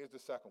 Here's the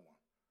second one.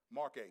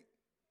 Mark 8.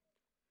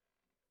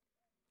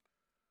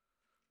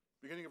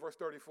 Beginning of verse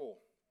 34.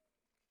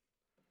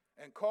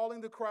 And calling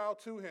the crowd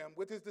to him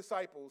with his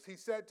disciples, he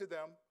said to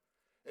them,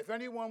 if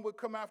anyone would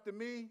come after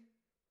me,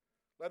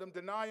 let him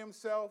deny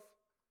himself,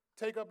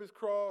 take up his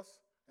cross,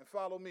 and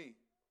follow me.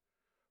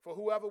 For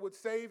whoever would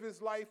save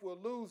his life will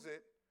lose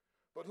it,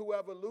 but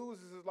whoever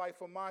loses his life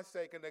for my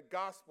sake and the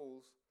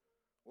gospel's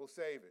will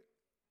save it.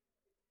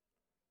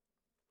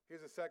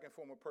 Here's a second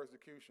form of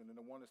persecution, and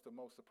the one that's the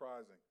most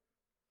surprising,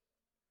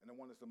 and the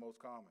one that's the most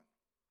common.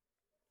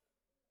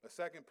 The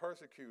second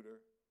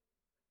persecutor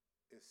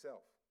is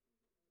self.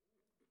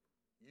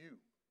 You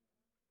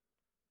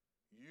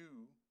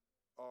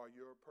are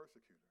your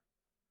persecutor.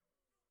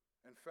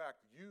 In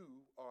fact,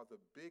 you are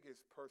the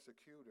biggest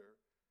persecutor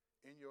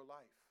in your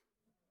life.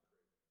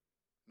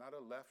 Not a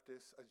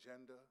leftist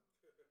agenda,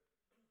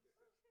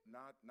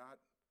 not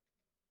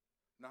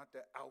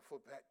the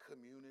alphabet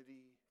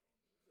community,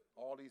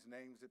 all these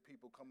names that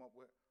people come up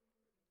with.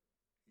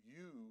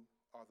 You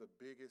are the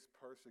biggest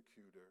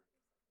persecutor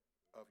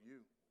of you.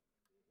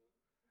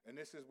 And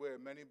this is where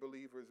many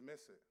believers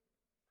miss it.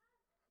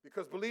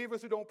 Because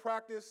believers who don't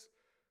practice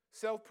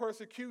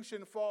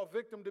self-persecution fall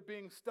victim to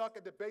being stuck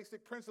at the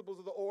basic principles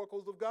of the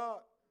oracles of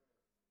God.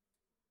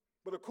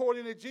 But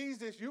according to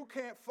Jesus, you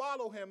can't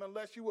follow him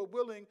unless you are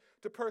willing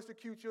to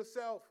persecute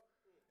yourself.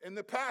 In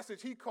the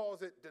passage, he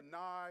calls it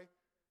deny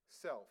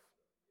self.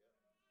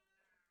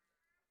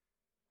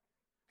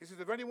 He says,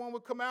 if anyone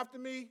would come after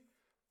me,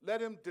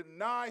 let him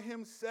deny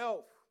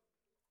himself.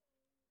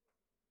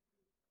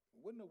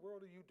 What in the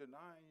world are you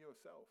denying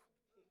yourself?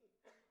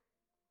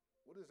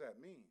 What does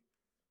that mean?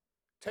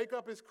 Take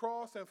up his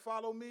cross and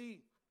follow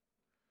me.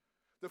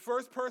 The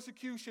first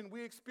persecution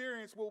we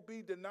experience will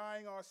be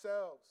denying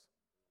ourselves,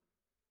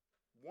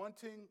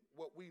 wanting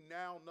what we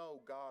now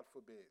know God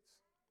forbids.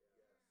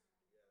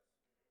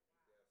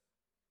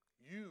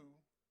 You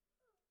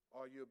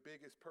are your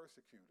biggest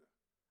persecutor.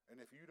 And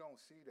if you don't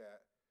see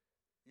that,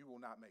 you will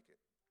not make it.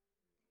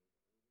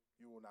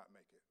 You will not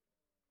make it.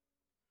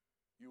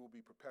 You will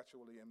be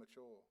perpetually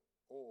immature,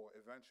 or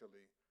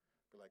eventually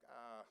be like,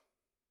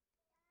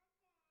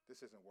 this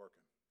isn't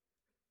working.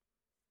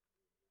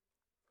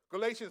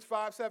 Galatians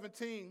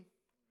 5:17,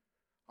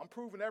 I'm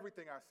proving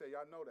everything I say.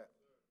 Y'all know that.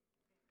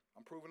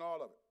 I'm proving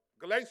all of it.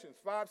 Galatians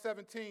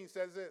 5:17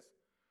 says this,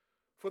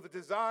 for the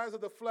desires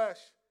of the flesh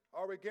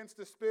are against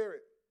the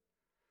spirit,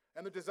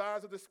 and the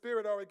desires of the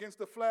spirit are against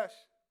the flesh.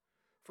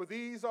 For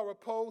these are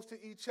opposed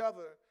to each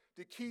other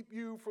to keep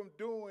you from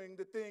doing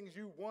the things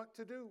you want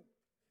to do.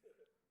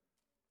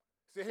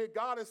 So here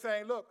God is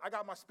saying, look, I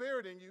got my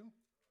spirit in you.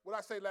 What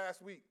I say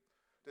last week?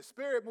 The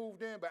Spirit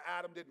moved in, but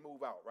Adam didn't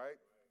move out, right?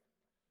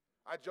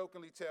 I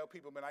jokingly tell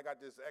people, man, I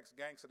got this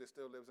ex-gangster that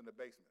still lives in the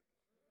basement.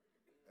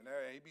 And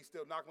he be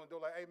still knocking on the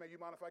door like, hey, man, you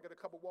mind if I get a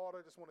cup of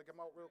water? Just want to get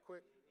him out real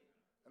quick.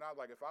 And I was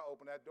like, if I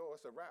open that door,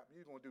 it's a wrap.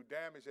 You're going to do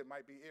damage that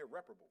might be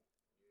irreparable.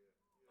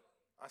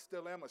 I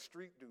still am a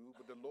street dude,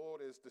 but the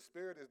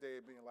Spirit is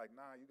there being like,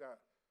 nah,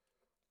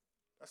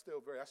 that's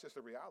just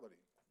a reality.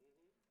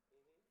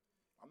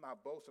 I'm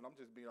not boasting, I'm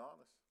just being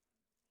honest.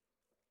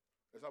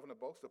 There's nothing to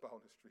boast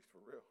about in the streets for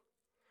real.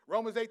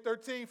 Romans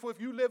 8:13, for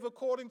if you live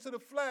according to the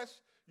flesh,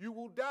 you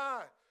will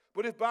die.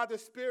 But if by the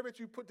Spirit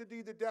you put to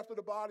the death of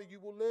the body, you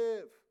will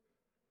live.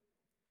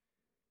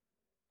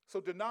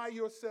 So deny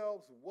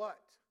yourselves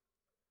what?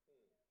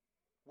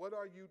 What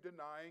are you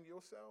denying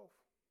yourself?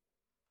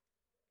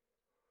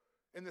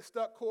 In the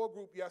Stuck Core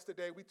group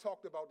yesterday, we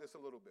talked about this a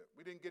little bit.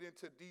 We didn't get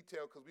into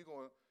detail because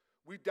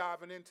we're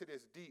diving into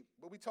this deep,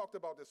 but we talked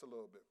about this a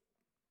little bit.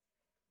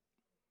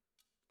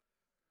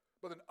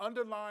 But an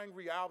underlying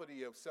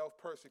reality of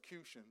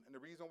self-persecution, and the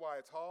reason why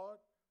it's hard,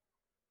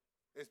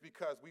 is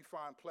because we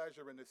find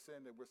pleasure in the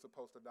sin that we're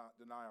supposed to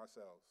deny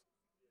ourselves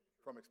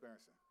from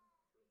experiencing.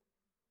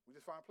 We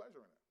just find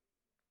pleasure in it.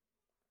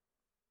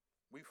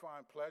 We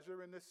find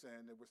pleasure in the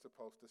sin that we're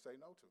supposed to say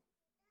no to.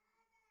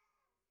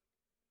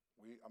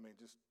 We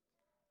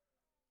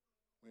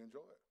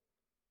enjoy it.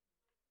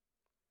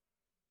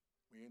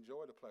 We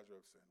enjoy the pleasure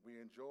of sin. We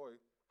enjoy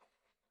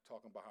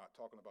talking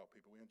about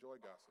people. We enjoy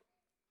gossip.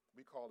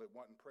 We call it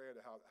wanting prayer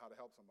to how to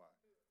help somebody.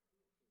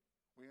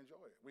 We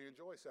enjoy it. We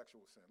enjoy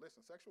sexual sin.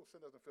 Listen, sexual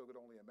sin doesn't feel good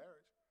only in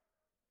marriage.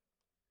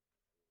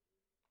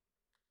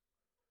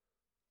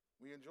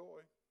 We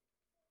enjoy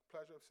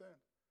pleasure of sin.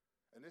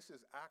 And this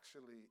is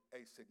actually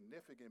a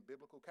significant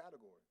biblical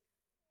category.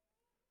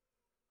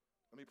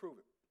 Let me prove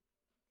it.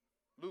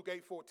 Luke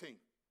 8:14.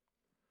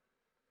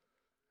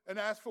 And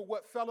as for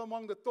what fell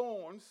among the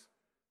thorns,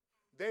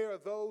 they are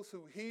those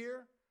who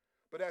hear,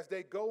 but as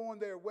they go on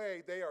their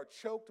way, they are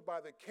choked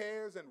by the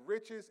cares and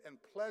riches and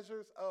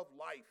pleasures of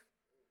life.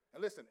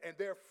 And listen, and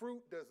their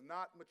fruit does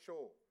not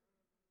mature.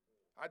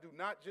 I do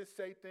not just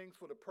say things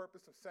for the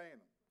purpose of saying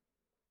them.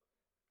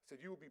 I said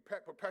you will be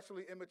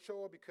perpetually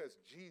immature because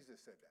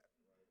Jesus said that.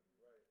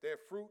 Their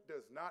fruit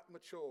does not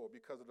mature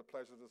because of the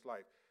pleasures of this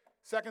life.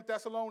 2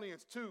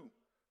 Thessalonians 2,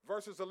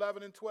 verses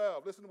 11 and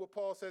 12. Listen to what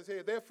Paul says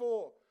here.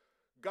 Therefore,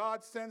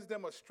 God sends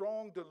them a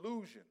strong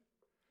delusion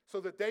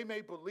so that they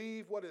may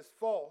believe what is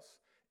false,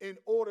 in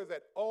order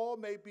that all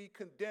may be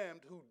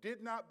condemned who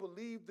did not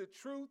believe the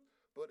truth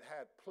but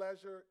had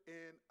pleasure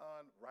in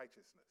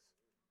unrighteousness.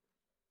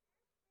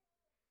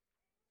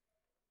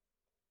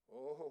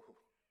 Oh,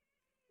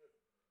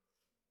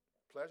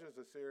 pleasure is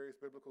a serious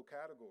biblical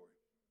category.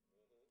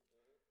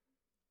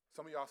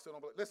 Some of y'all still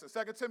don't believe. Listen,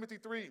 2 Timothy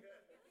 3.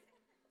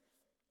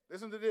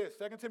 Listen to this,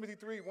 2 Timothy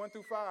 3,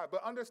 1-5.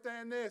 But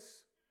understand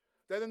this,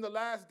 that in the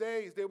last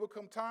days there will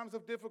come times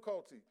of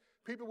difficulty.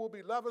 People will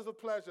be lovers of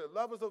pleasure,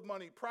 lovers of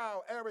money,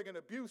 proud, arrogant,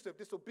 abusive,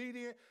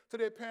 disobedient to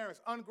their parents,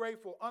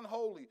 ungrateful,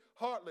 unholy,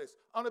 heartless,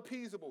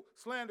 unappeasable,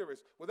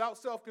 slanderous, without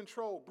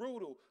self-control,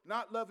 brutal,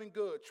 not loving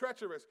good,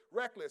 treacherous,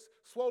 reckless,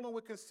 swollen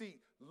with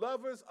conceit,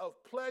 lovers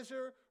of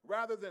pleasure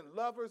rather than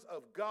lovers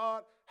of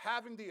God,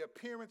 having the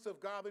appearance of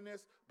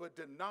godliness but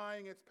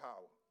denying its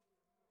power.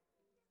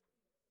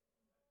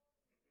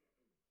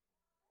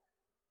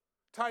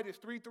 Titus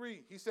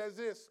 3:3, he says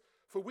this,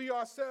 for we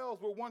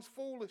ourselves were once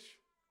foolish,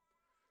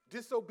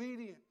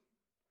 disobedient,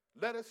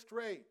 led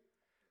astray,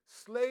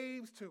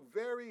 slaves to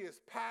various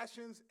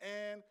passions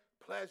and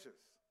pleasures,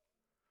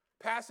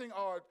 passing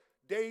our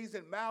days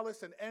in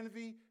malice and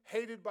envy,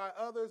 hated by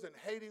others and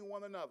hating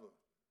one another.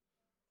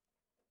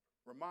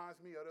 Reminds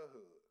me of the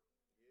hood.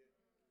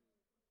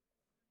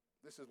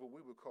 This is what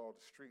we would call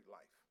the street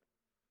life.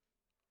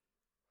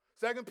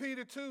 2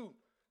 Peter 2,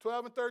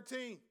 12 and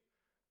 13.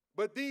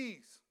 But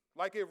these,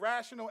 like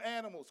irrational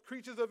animals,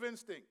 creatures of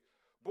instinct,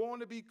 born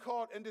to be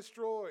caught and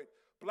destroyed,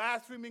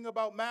 blaspheming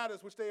about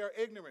matters which they are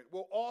ignorant,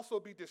 will also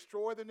be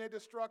destroyed in their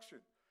destruction.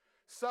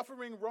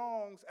 Suffering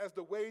wrongs as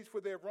the wage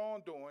for their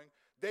wrongdoing,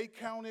 they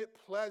count it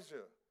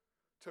pleasure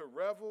to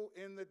revel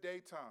in the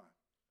daytime.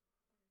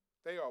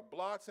 They are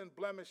blots and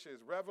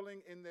blemishes,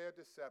 reveling in their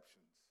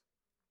deceptions.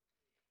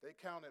 They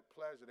count it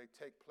pleasure. They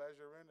take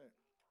pleasure in it.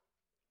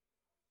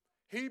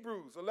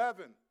 Hebrews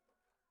 11,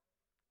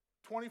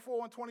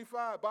 24 and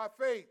 25. By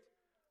faith,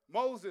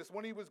 Moses,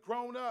 when he was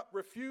grown up,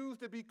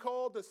 refused to be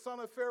called the son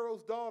of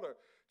Pharaoh's daughter,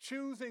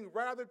 choosing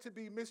rather to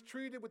be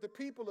mistreated with the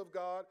people of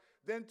God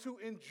than to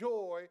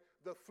enjoy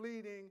the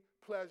fleeting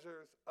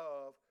pleasures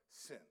of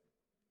sin.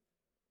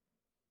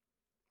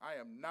 I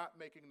am not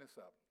making this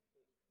up.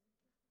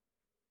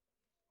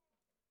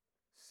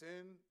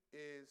 Sin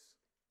is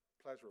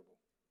pleasurable.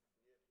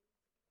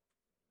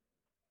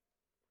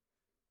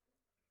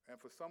 And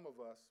for some of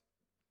us,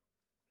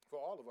 for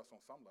all of us on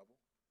some level,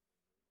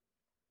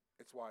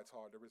 it's why it's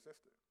hard to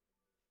resist it.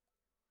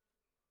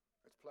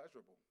 It's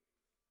pleasurable.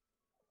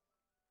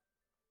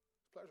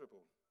 It's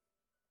pleasurable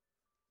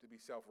to be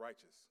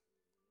self-righteous,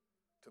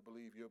 to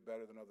believe you're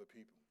better than other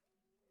people,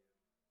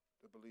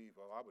 to believe,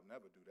 oh, I would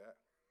never do that.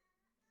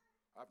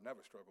 I've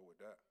never struggled with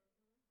that.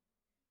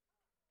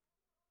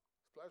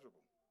 It's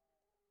pleasurable.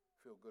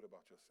 Feel good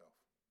about yourself.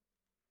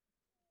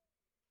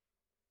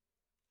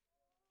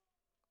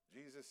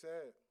 Jesus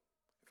said,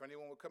 if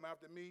anyone would come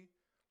after me,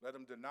 let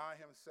him deny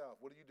himself.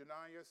 What are you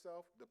denying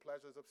yourself? The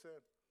pleasures of sin.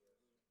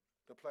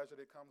 The pleasure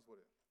that comes with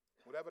it.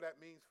 Whatever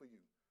that means for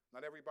you.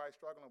 Not everybody's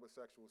struggling with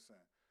sexual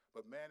sin.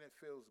 But man, it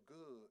feels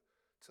good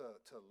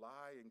to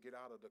lie and get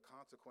out of the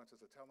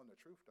consequences of telling the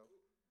truth, though.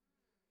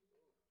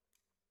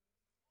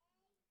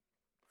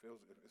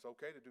 It's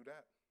okay to do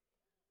that.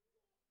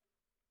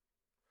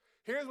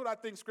 Here's what I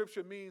think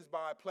Scripture means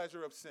by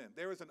pleasure of sin.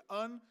 There is an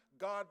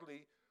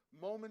ungodly,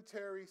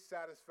 momentary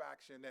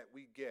satisfaction that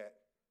we get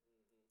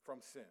from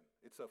sin.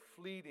 It's a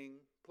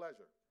fleeting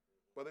pleasure,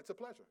 but it's a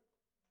pleasure.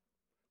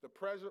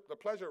 The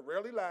pleasure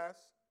rarely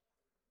lasts,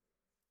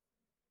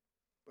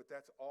 but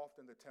that's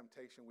often the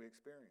temptation we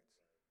experience.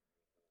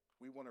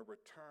 We want to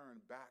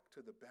return back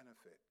to the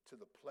benefit, to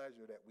the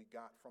pleasure that we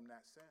got from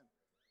that sin.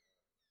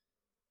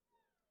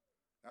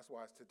 That's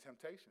why it's a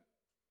temptation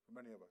for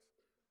many of us.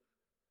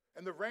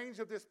 And the range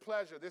of this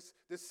pleasure, this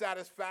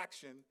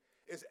satisfaction,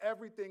 is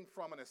everything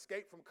from an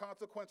escape from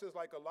consequences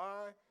like a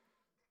lie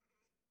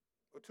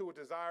or to a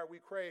desire we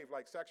crave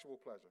like sexual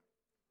pleasure.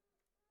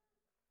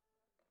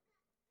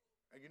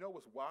 And you know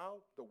what's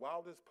wild? The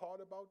wildest part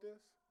about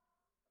this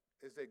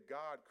is that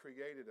God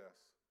created us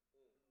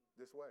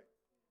this way.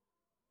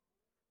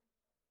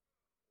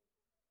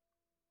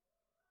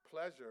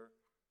 Pleasure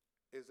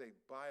is a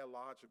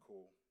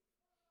biological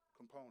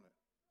component.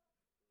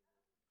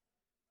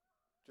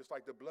 Just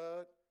like the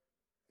blood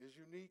is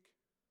unique,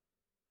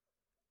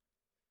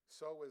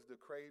 so is the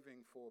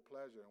craving for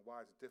pleasure and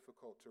why it's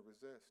difficult to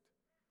resist.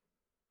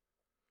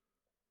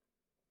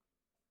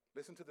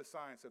 Listen to the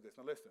science of this.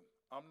 Now listen,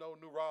 I'm no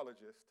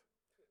neurologist,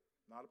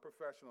 not a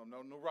professional,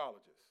 no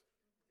neurologist.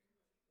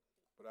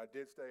 But I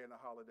did stay in the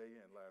Holiday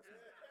Inn last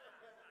night.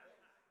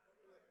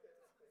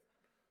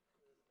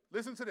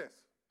 Listen to this.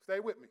 Stay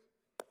with me.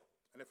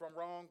 And if I'm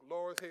wrong,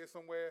 Laura's here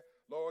somewhere.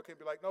 Laura can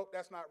be like, nope,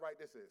 that's not right,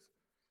 this is.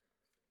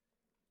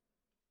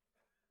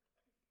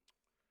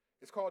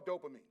 It's called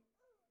dopamine.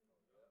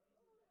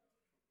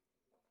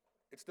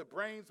 It's the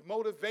brain's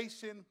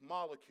motivation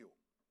molecule.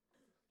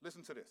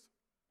 Listen to this.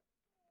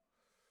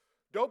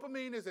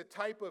 Dopamine is a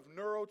type of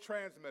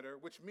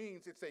neurotransmitter, which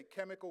means it's a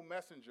chemical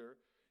messenger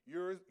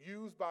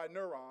used by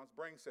neurons,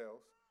 brain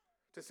cells,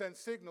 to send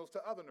signals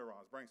to other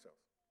neurons, brain cells.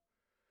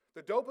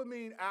 The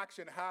dopamine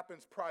action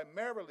happens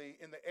primarily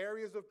in the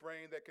areas of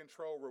brain that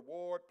control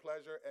reward,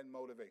 pleasure, and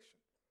motivation.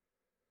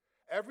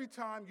 Every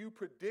time you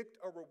predict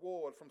a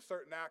reward from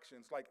certain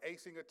actions, like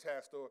acing a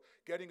test or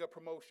getting a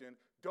promotion,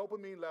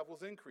 dopamine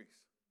levels increase.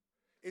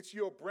 It's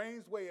your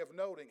brain's way of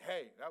noting,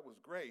 hey, that was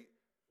great.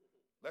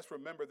 Let's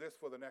remember this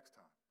for the next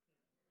time.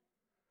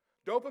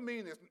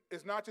 Dopamine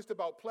is not just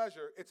about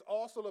pleasure, it's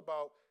also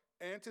about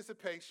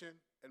anticipation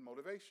and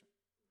motivation.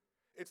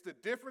 It's the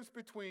difference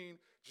between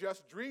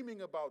just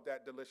dreaming about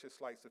that delicious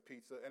slice of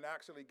pizza and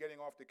actually getting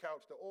off the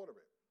couch to order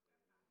it.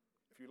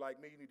 If you're like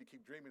me, you need to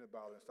keep dreaming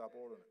about it and stop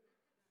ordering it.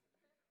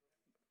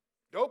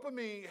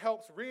 Dopamine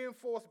helps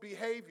reinforce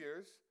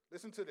behaviors,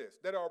 listen to this,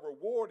 that are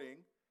rewarding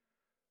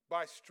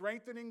by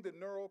strengthening the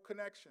neural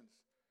connections.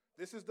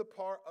 This is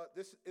part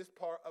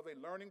of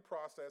a learning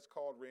process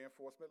called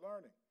reinforcement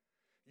learning.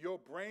 Your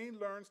brain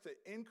learns to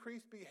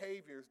increase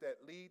behaviors that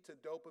lead to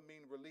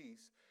dopamine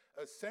release,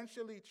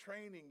 essentially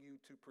training you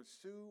to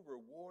pursue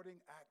rewarding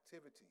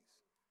activities.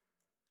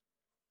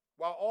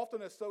 While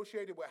often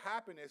associated with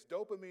happiness,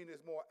 dopamine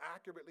is more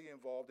accurately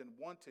involved in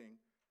wanting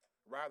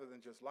rather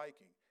than just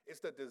liking. It's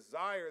the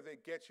desire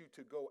that gets you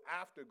to go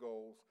after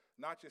goals,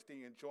 not just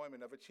the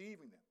enjoyment of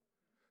achieving them.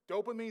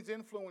 Dopamine's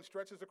influence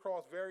stretches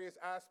across various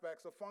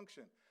aspects of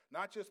function.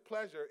 Not just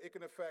pleasure, it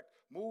can affect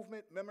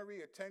movement,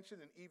 memory, attention,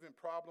 and even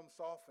problem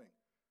solving.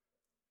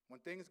 When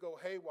things go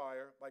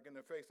haywire, like in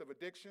the face of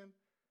addiction,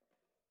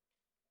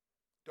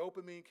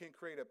 dopamine can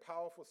create a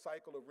powerful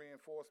cycle of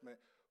reinforcement,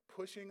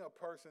 pushing a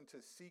person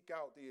to seek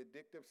out the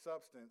addictive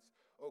substance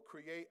or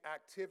create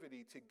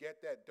activity to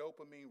get that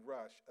dopamine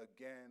rush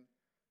again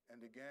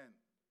and again.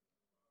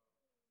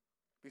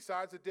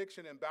 Besides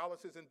addiction,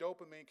 imbalances in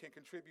dopamine can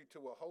contribute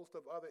to a host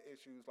of other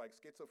issues like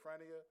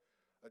schizophrenia,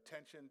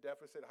 attention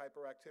deficit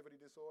hyperactivity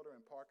disorder,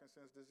 and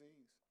Parkinson's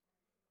disease.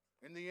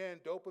 In the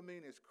end,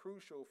 dopamine is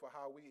crucial for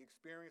how we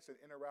experience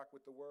and interact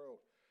with the world.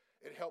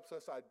 It helps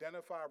us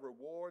identify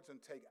rewards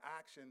and take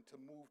action to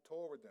move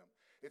toward them.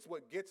 It's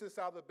what gets us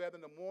out of bed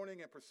in the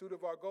morning in pursuit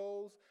of our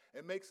goals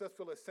and makes us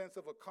feel a sense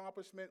of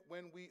accomplishment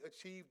when we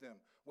achieve them.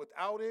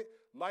 Without it,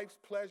 life's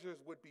pleasures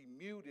would be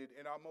muted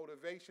and our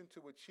motivation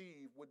to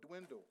achieve would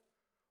dwindle.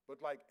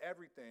 But like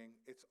everything,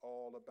 it's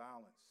all a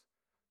balance.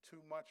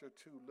 Too much or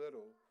too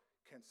little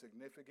can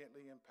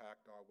significantly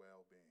impact our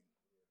well-being.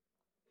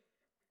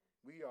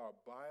 We are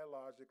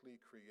biologically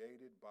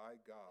created by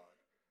God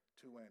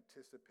to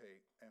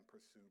anticipate and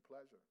pursue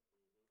pleasure.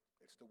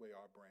 It's the way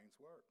our brains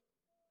work.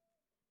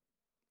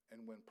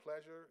 And when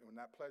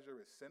that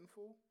pleasure is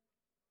sinful,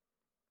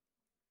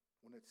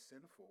 when it's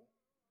sinful,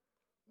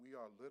 we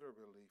are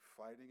literally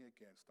fighting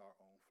against our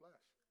own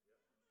flesh.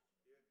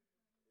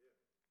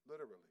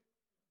 Literally.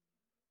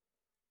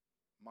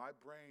 My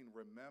brain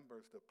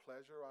remembers the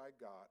pleasure I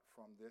got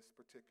from this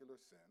particular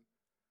sin.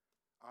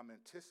 I'm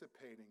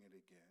anticipating it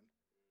again.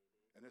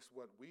 And it's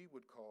what we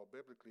would call,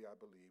 biblically, I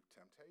believe,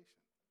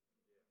 temptation.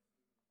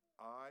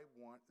 I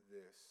want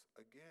this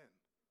again.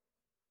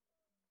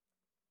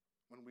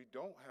 When we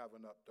don't have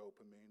enough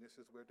dopamine, this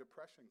is where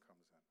depression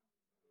comes in.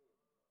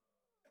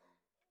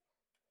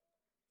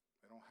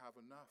 They don't have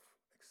enough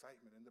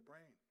excitement in the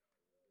brain.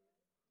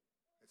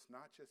 It's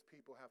not just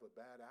people have a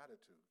bad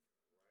attitude.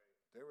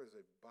 There is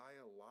a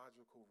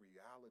biological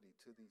reality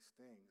to these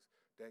things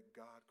that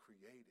God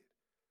created.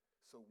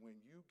 So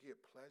when you get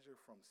pleasure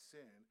from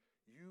sin,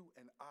 you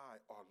and I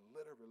are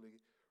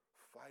literally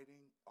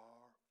fighting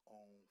our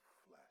own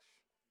flesh.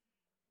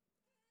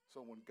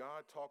 So when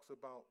God talks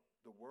about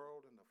the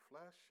world and the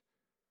flesh,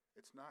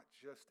 it's not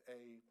just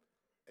a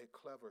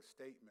clever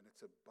statement.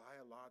 It's a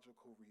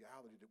biological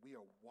reality that we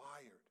are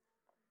wired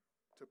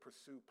to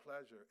pursue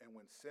pleasure. And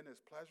when sin is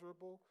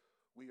pleasurable,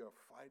 we are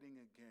fighting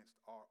against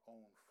our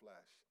own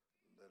flesh,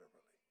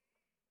 literally.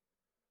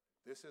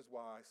 This is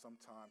why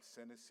sometimes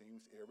sin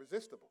seems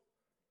irresistible.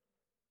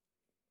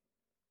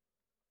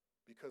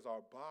 Because our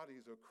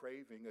bodies are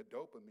craving a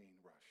dopamine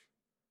rush.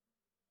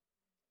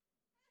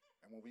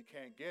 And when we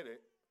can't get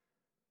it,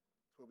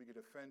 that's where we get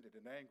offended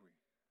and angry.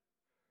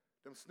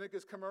 Them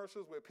Snickers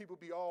commercials where people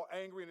be all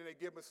angry and then they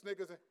give them a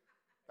Snickers,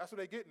 that's what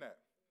they're getting at.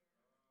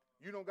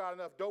 You don't got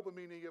enough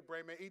dopamine in your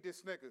brain, man, eat this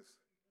Snickers.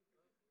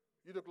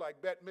 You look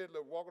like Bette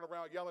Midler walking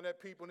around yelling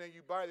at people, and then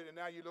you bite it, and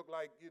now you look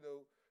like,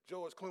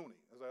 George Clooney.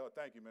 I was like, oh,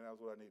 thank you, man. That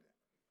was what I needed.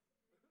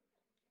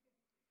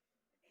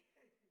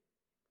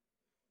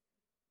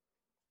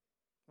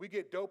 We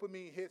get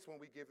dopamine hits when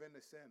we give in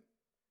to sin.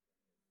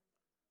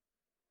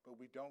 But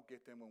we don't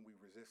get them when we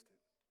resist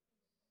it.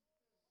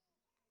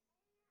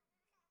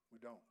 We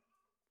don't.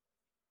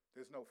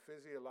 There's no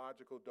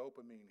physiological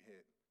dopamine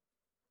hit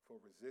for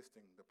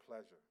resisting the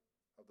pleasure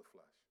of the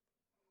flesh.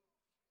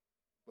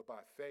 But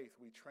by faith,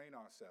 we train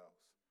ourselves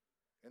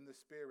in the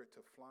Spirit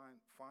to find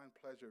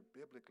pleasure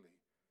biblically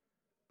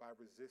by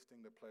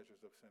resisting the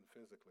pleasures of sin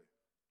physically.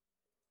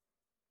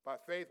 By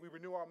faith, we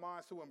renew our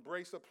minds to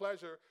embrace a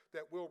pleasure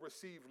that we'll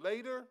receive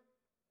later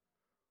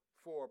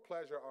for a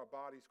pleasure our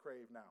bodies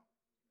crave now.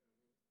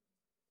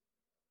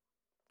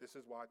 This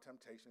is why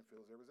temptation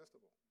feels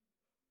irresistible.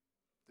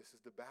 This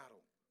is the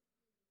battle.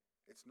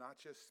 It's not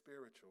just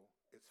spiritual,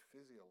 it's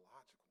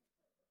physiological.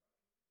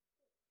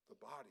 The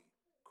body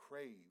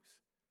craves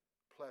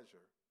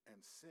pleasure, and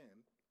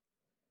sin,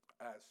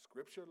 as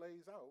Scripture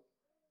lays out,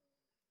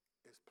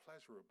 is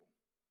pleasurable.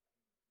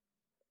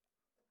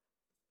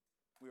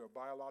 We are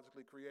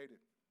biologically created.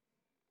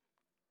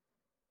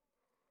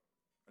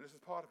 And this is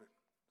part of it.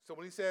 So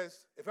when he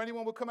says, if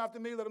anyone will come after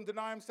me, let him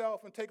deny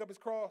himself and take up his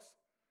cross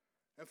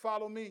and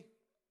follow me.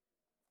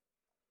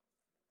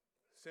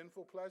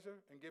 Sinful pleasure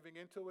and giving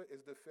into it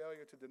is the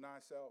failure to deny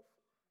self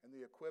and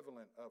the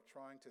equivalent of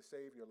trying to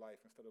save your life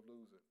instead of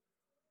lose it.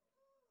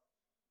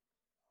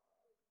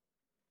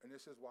 And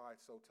this is why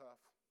it's so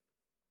tough.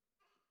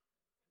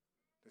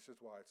 This is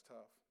why it's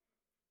tough.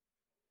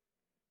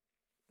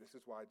 This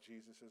is why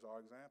Jesus is our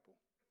example.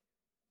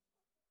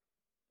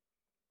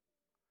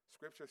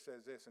 Scripture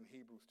says this in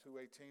Hebrews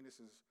 2:18.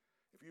 This is,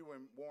 if you were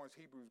in Warren's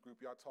Hebrews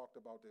group, y'all talked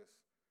about this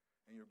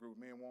in your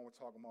group. Me and Warren were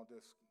talking about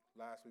this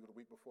last week or the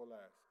week before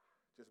last.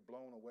 Just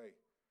blown away.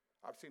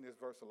 I've seen this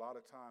verse a lot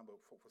of time,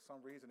 but for some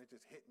reason it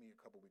just hit me a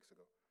couple weeks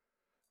ago.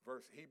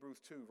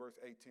 Hebrews 2, verse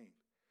 18.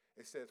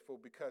 It says, for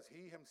because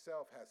he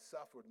himself has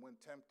suffered when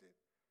tempted,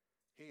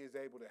 he is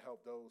able to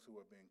help those who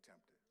are being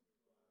tempted.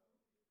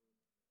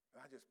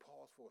 And I just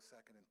paused for a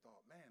second and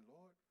thought, man,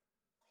 Lord,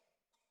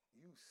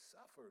 you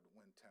suffered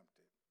when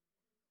tempted.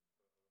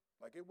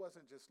 Like it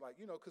wasn't just like,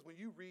 because when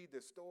you read the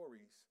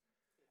stories,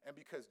 and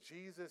because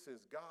Jesus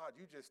is God,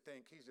 you just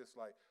think he's just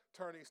like,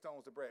 turn these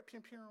stones to bread.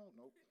 Pew, pew.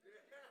 Nope.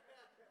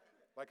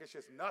 Like it's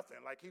just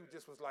nothing. Like he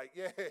just was like,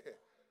 yeah.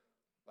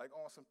 Like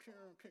on some pure,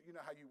 you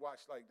know how you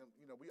watch I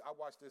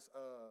watched this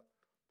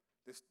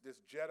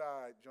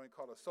Jedi joint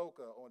called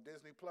Ahsoka on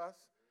Disney Plus,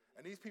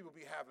 and these people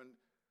be having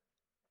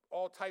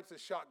all types of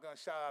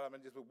shotguns shot at them,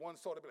 and just with one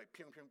sword, they be like,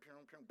 pew, pew, pew,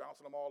 pew,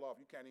 bouncing them all off.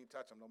 You can't even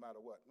touch them no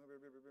matter what. And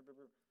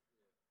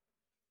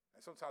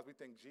sometimes we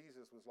think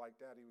Jesus was like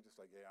that. He was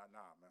just like, yeah,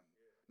 nah, man.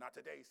 Not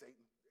today,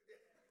 Satan.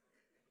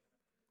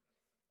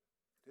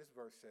 This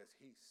verse says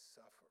he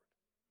suffered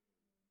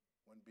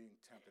when being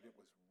tempted. It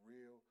was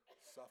real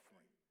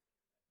suffering.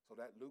 So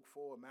that Luke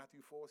 4 and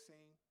Matthew 4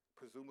 scene,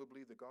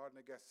 presumably the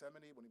Garden of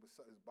Gethsemane, when his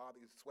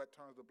sweat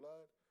turns to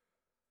blood,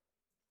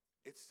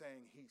 it's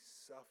saying he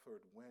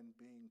suffered when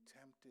being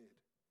tempted.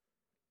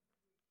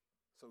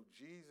 So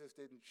Jesus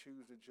didn't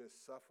choose to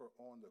just suffer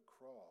on the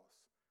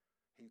cross.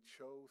 He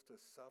chose to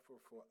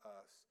suffer for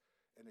us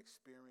and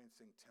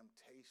experiencing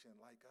temptation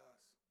like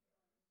us.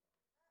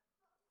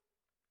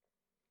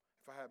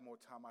 If I had more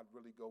time, I'd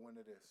really go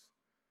into this.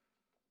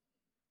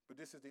 But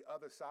this is the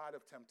other side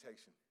of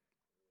temptation.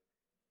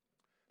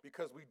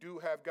 Because we do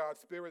have God's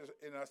Spirit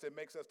in us, it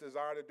makes us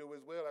desire to do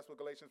his will. That's what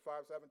Galatians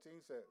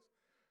 5:17 says.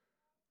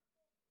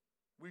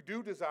 We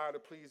do desire to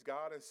please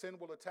God, and sin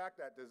will attack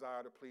that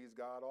desire to please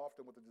God,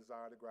 often with the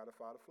desire to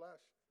gratify the flesh,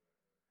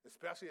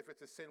 especially if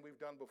it's a sin we've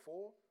done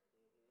before.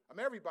 I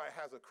mean, everybody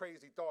has a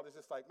crazy thought. It's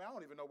just like, man, I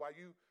don't even know why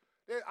you.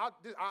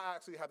 I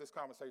actually had this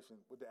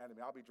conversation with the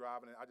enemy. I'll be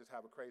driving, and I just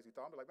have a crazy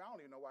thought. I'll be like, man, I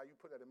don't even know why you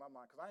put that in my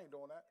mind, because I ain't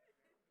doing that.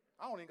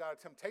 I don't even got a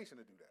temptation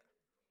to do that.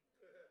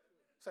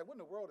 It's like, what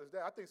in the world is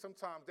that? I think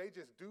sometimes they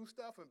just do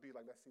stuff and be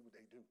like, let's see what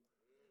they do.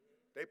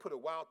 They put a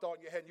wild thought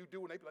in your head, and you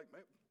do, and they be like,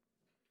 man.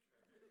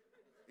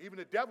 Even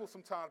the devil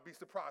sometimes be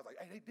surprised, like,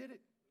 hey, they did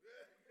it.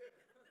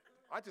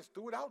 I just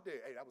threw it out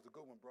there. Hey, that was a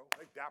good one, bro.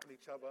 They dapping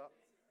each other up.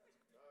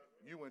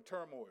 You in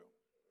turmoil.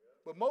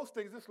 But most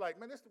things, it's like,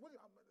 man,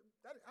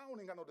 I don't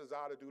even got no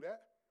desire to do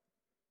that.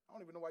 I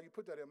don't even know why you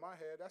put that in my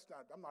head.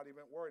 I'm not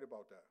even worried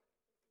about that.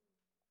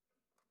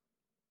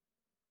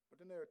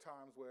 But then there are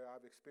times where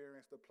I've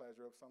experienced the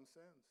pleasure of some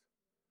sins,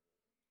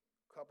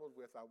 coupled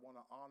with I want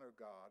to honor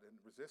God and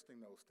resisting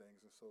those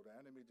things. And so the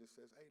enemy just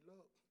says, hey,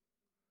 look,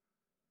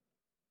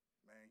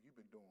 man, you've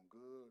been doing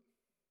good.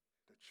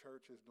 The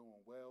church is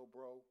doing well,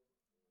 bro.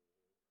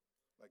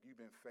 Like,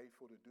 you've been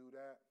faithful to do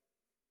that.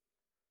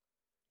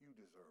 You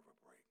deserve a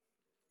break.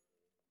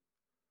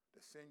 The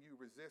sin you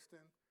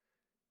resisting,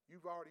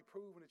 you've already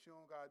proven that you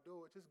don't got to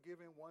do it. Just give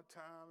in one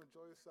time,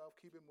 enjoy yourself,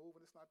 keep it moving.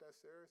 It's not that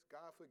serious.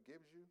 God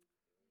forgives you.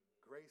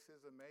 Grace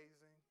is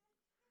amazing.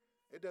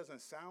 It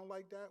doesn't sound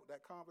like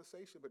that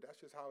conversation, but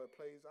that's just how it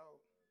plays out.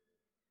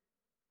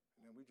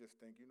 And then we just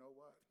think, you know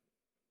what?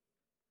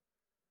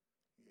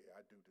 Yeah,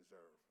 I do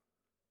deserve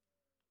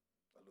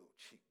a little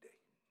cheat day.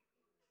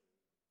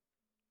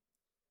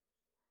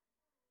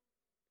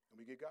 And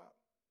we get God.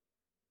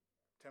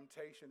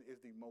 Temptation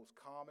is the most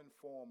common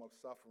form of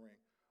suffering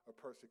or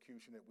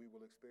persecution that we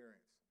will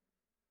experience.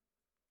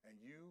 And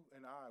you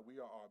and I, we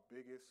are our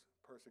biggest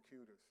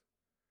persecutors.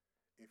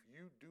 If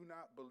you do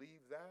not believe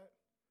that,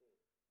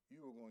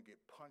 you are going to get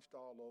punched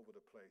all over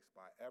the place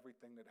by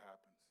everything that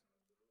happens.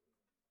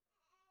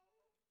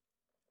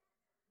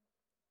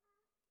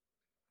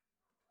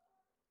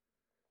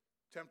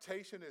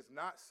 Temptation is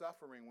not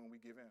suffering when we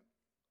give in.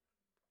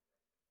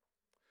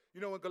 You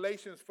know, in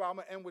Galatians, I'm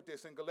going to end with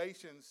this. In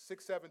Galatians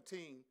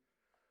 6:17,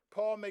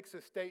 Paul makes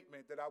a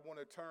statement that I want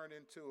to turn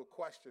into a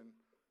question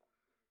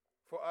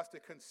for us to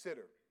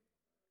consider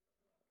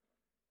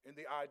in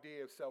the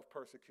idea of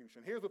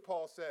self-persecution. Here's what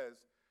Paul says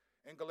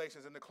in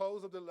Galatians. In the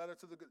close of the letter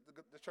to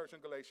the church in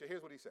Galatia,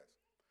 here's what he says.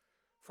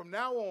 From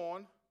now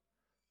on,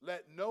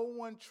 let no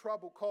one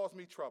cause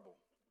me trouble,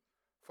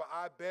 for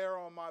I bear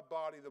on my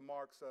body the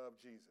marks of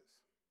Jesus.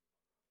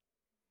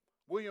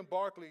 William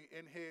Barclay,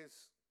 in his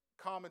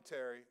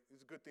commentary,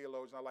 he's a good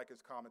theologian, I like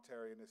his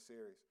commentary in this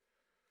series.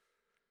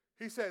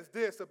 He says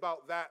this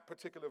about that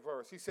particular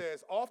verse. He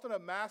says, often a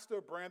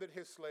master branded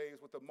his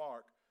slaves with a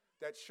mark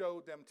that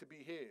showed them to be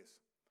his.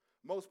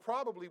 Most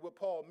probably what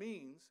Paul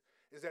means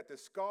is that the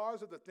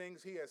scars of the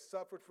things he has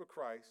suffered for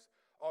Christ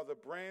are the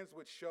brands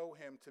which show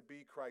him to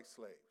be Christ's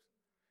slaves.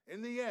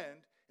 In the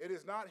end, it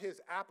is not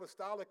his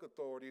apostolic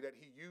authority that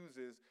he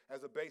uses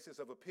as a basis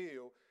of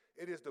appeal.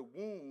 It is the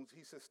wounds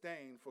he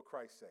sustained for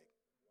Christ's sake.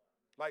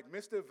 Like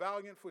Mr.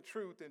 Valiant for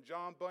Truth in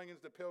John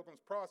Bunyan's The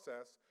Pilgrim's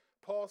Process,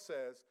 Paul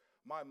says,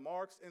 my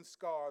marks and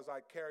scars I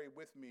carry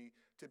with me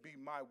to be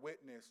my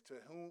witness to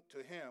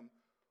him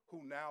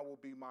who now will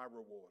be my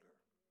rewarder.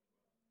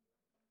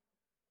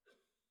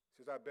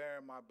 He says, I bear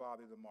in my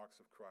body the marks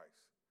of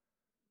Christ.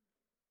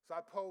 So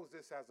I pose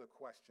this as a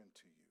question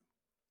to you.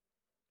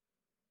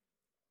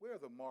 Where are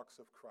the marks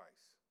of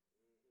Christ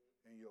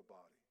in your body?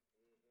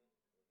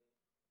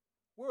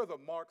 Where are the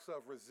marks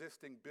of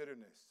resisting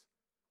bitterness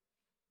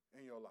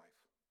in your life?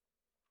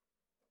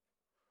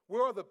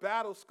 Where are the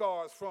battle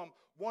scars from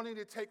wanting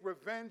to take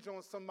revenge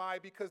on somebody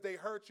because they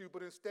hurt you,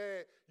 but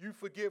instead you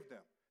forgive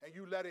them and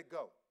you let it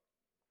go?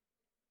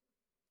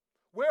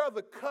 Where are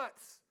the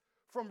cuts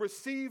from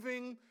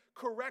receiving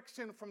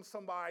correction from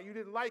somebody? You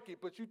didn't like it,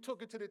 but you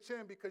took it to the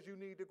chin because you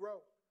need to grow.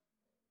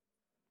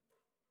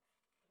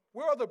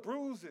 Where are the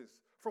bruises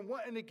from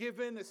wanting to give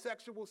in to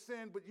sexual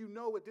sin, but you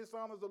know it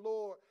dishonors the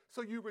Lord,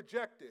 so you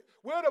reject it?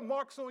 Where are the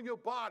marks on your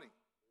body?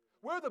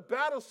 Where are the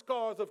battle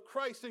scars of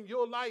Christ in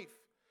your life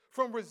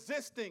from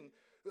resisting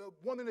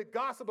wanting to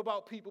gossip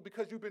about people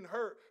because you've been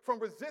hurt, from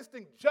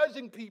resisting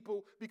judging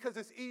people because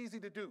it's easy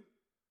to do?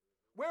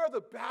 Where are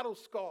the battle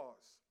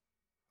scars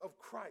of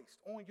Christ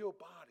on your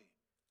body?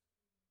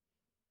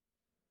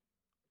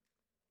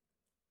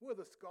 Where are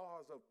the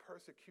scars of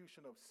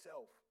persecution of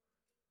self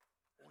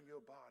on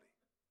your body?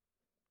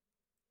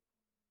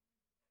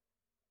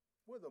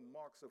 Where are the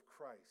marks of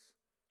Christ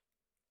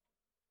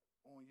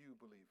on you,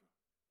 believer?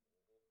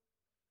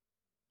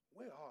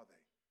 Where are they?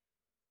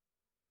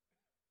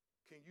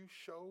 Can you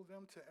show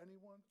them to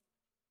anyone?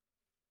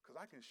 Because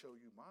I can show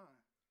you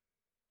mine.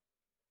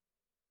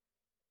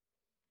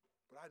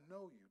 But I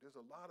know you. There's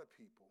a lot of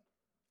people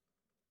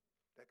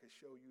that can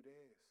show you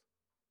theirs.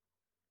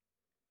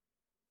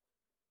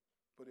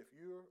 But if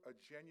you're a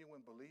genuine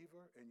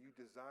believer and you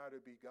desire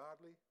to be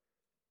godly,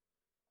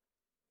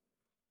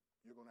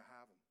 you're going to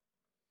have them.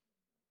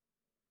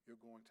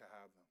 You're going to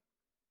have them.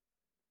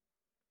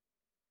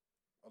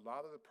 A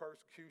lot of the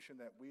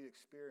persecution that we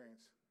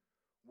experience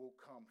will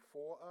come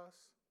for us,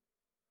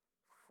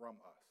 from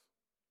us.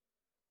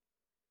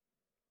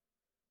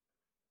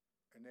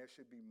 And there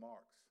should be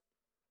marks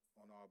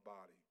on our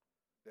body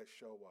that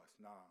show us,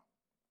 nah,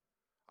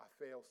 I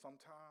fail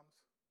sometimes,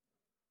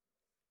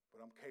 but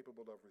I'm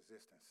capable of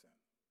resisting sin.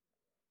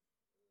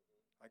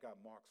 I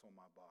got marks on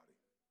my body.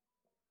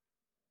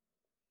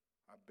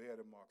 I bear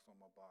the marks on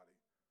my body.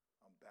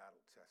 I'm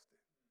battle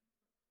tested.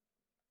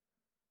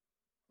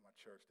 My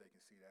church, they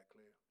can see that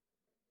clear.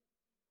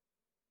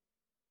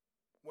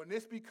 When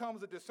this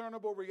becomes a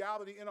discernible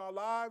reality in our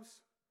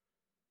lives,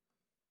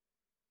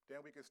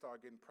 then we can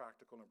start getting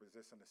practical and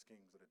resisting the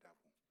schemes of the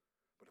devil.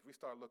 But if we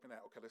start looking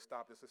at, okay, let's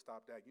stop this, let's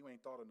stop that, you ain't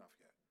thought enough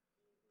yet.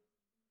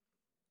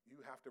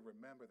 You have to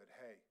remember that,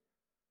 hey,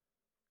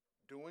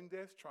 doing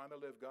this, trying to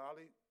live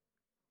godly,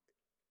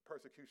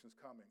 persecution's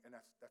coming, and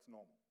that's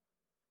normal.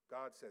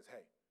 God says,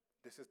 hey,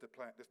 this is the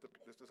plan, this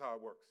is how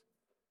it works.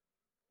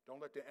 Don't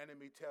let the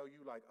enemy tell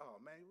you like,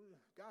 oh man,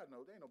 God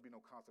knows there ain't gonna be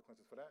no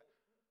consequences for that.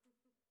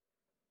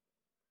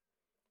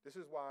 This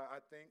is why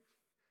I think,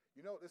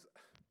 you know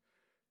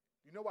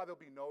why there'll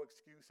be no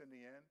excuse in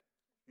the end?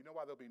 You know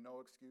why there'll be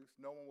no excuse?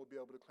 No one will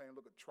be able to claim,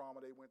 look at trauma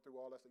they went through,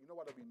 all that stuff. You know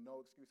why there'll be no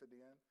excuse at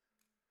the end?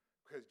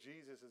 Because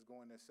Jesus is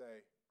going to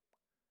say,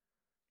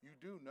 you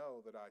do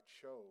know that I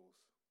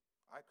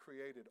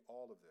created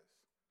all of this.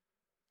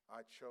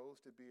 I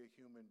chose to be a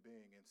human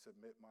being and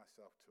submit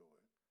myself to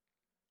it.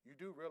 You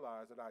do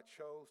realize that I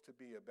chose to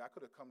be I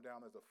could have come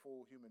down as a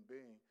full human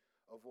being,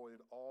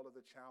 avoided all of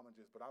the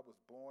challenges, but I was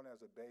born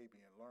as a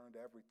baby and learned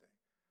everything.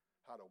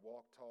 How to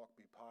walk, talk,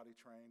 be potty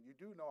trained. You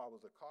do know I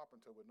was a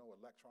carpenter with no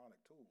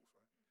electronic tools,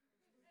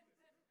 right?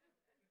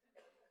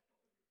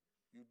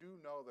 You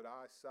do know that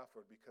I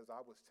suffered because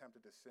I was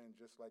tempted to sin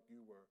just like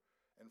you were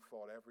and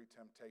fought every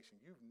temptation.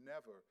 You've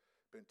never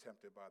been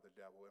tempted by the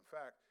devil. In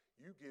fact,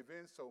 you give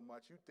in so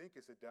much you think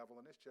it's a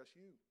devil and it's just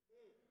you.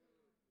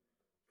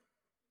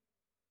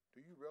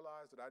 Do you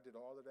realize that I did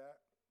all of that?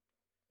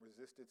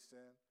 Resisted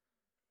sin,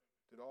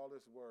 did all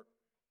this work,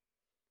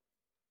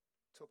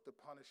 took the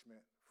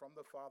punishment from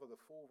the Father,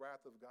 the full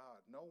wrath of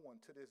God. No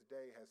one to this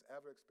day has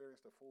ever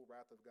experienced the full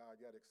wrath of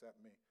God yet except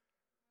me.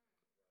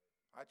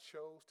 I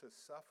chose to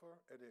suffer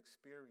and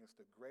experience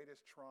the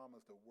greatest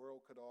traumas the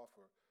world could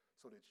offer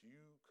so that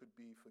you could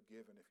be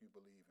forgiven if you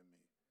believe in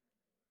me.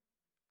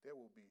 There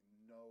will be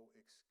no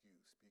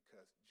excuse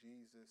because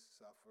Jesus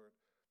suffered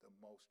the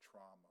most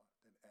trauma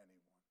than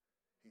anyone.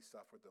 He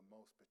suffered the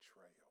most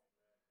betrayal.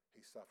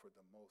 He suffered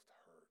the most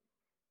hurt.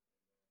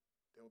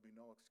 There will be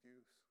no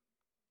excuse.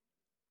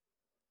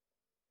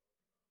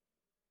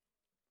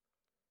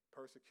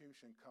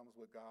 Persecution comes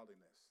with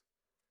godliness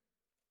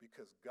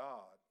because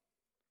God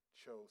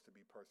chose to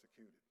be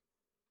persecuted.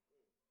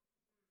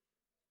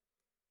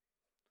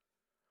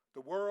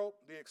 The world,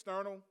 the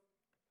external,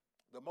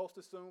 the most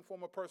assumed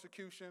form of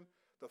persecution,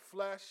 the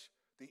flesh,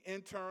 the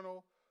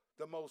internal,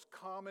 the most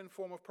common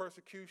form of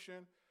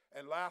persecution,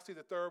 and lastly,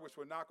 the third, which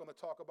we're not going to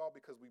talk about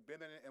because we've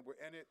been in it and we're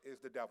in it,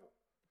 is the devil.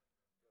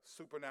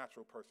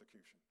 Supernatural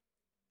persecution.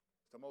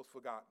 It's the most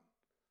forgotten.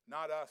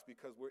 Not us,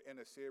 because we're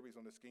in a series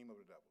on the scheme of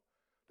the devil.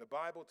 The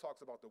Bible talks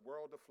about the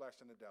world, the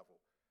flesh, and the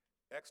devil.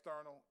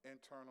 External,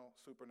 internal,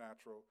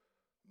 supernatural,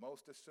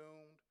 most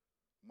assumed,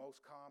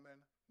 most common,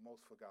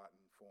 most forgotten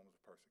forms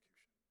of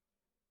persecution.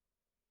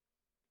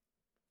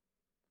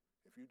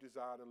 If you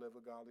desire to live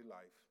a godly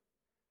life,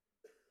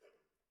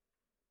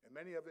 and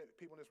many of it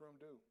people in this room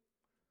do,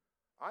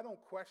 I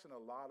don't question a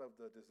lot of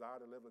the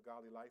desire to live a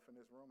godly life in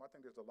this room. I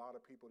think there's a lot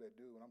of people that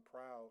do, and I'm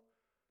proud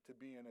to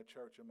be in a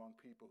church among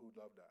people who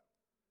love that.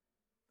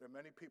 There are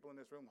many people in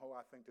this room who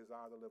I think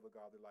desire to live a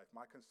godly life.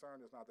 My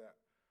concern is not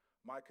that.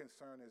 My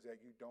concern is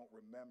that you don't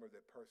remember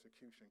that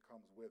persecution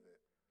comes with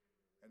it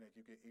and that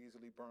you get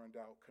easily burned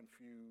out,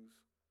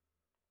 confused,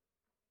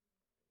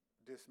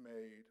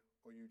 dismayed,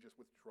 or you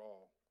just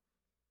withdraw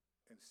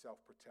in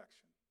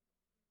self-protection.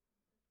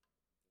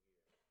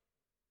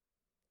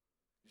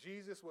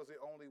 Jesus was the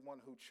only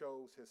one who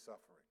chose his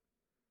suffering.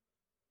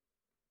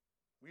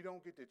 We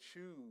don't get to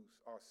choose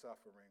our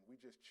suffering. We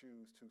just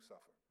choose to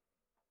suffer.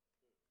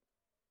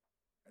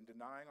 And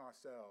denying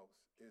ourselves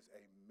is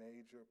a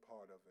major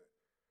part of it.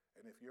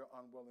 And if you're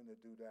unwilling to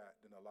do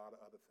that, then a lot of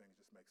other things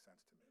just make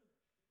sense to me.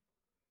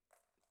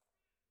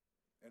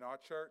 In our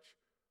church,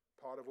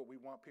 part of what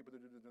we want people to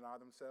do to deny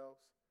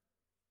themselves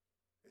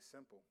is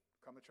simple.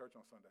 Come to church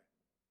on Sunday.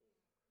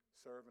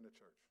 Serve in the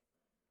church.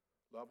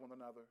 Love one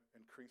another,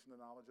 increase in the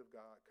knowledge of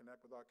God,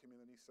 connect with our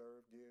community,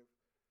 serve, give,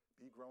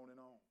 be grown and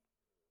on.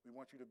 We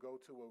want you to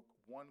go to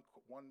one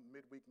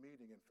midweek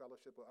meeting and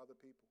fellowship with other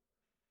people.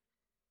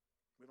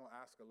 We don't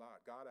ask a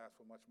lot. God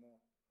asks for much more.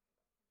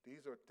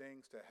 These are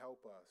things to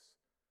help us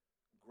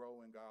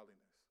grow in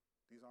godliness.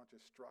 These aren't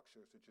just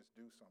structures to just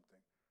do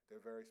something.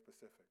 They're very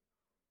specific.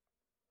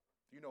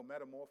 You know,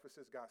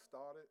 Metamorphosis got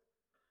started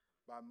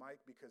by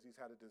Mike because he's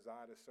had a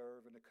desire to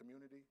serve in the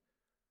community.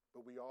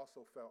 But we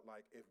also felt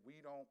like if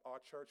our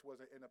church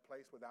wasn't in a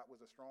place where that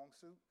was a strong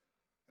suit,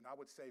 and I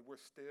would say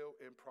we're still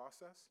in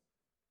process.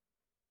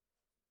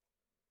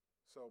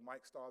 So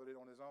Mike started it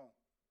on his own,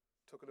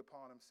 took it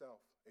upon himself.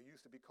 It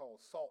used to be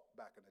called SALT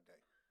back in the day.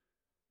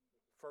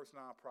 First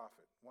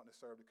nonprofit, wanting to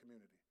serve the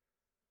community.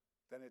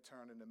 Then it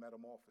turned into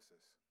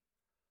Metamorphosis.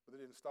 But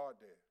it didn't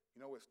start there.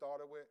 You know what it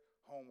started with?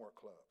 Homework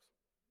clubs.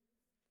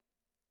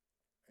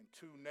 In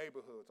 2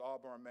 neighborhoods,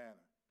 Auburn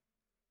Manor.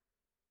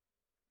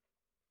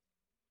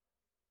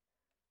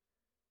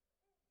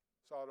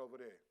 Started over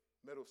there,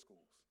 middle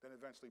schools. Then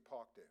eventually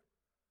Parkdale.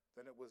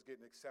 Then it was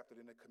getting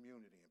accepted in the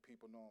community and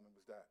people knowing it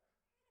was that.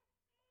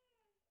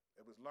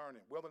 It was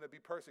learning, willing to be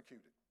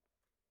persecuted.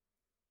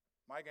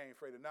 Mike ain't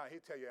afraid of nothing.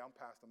 He'll tell you, I'm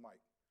Pastor Mike.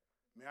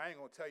 I mean, I ain't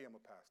going to tell you I'm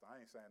a pastor. I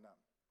ain't saying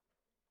nothing.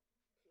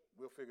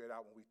 We'll figure it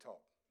out when we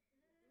talk.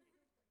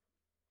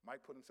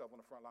 Mike put himself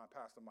on the front line.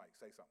 Pastor Mike,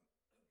 say something.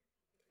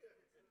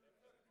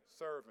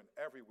 Serving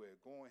everywhere,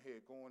 going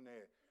here, going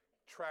there.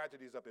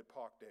 Tragedies up at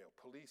Parkdale.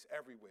 Police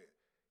everywhere.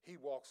 He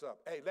walks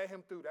up. Hey, let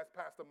him through. That's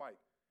Pastor Mike.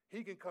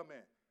 He can come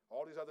in.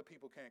 All these other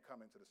people can't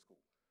come into the school.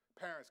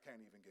 Parents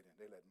can't even get in.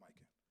 They let Mike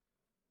in.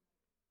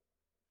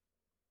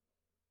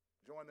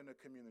 Joining the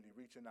community,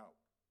 reaching out.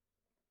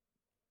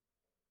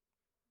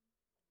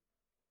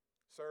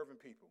 Serving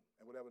people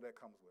and whatever that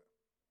comes with.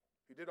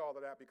 He did all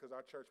of that because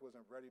our church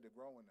wasn't ready to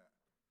grow in that.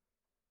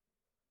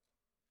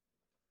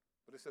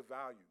 But it's a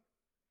value.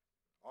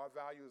 Our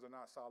values are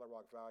not solid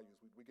rock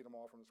values. We get them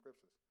all from the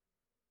scriptures.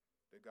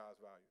 They're God's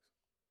values.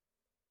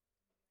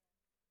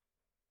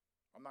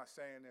 I'm not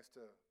saying this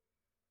to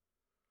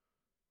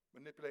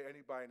manipulate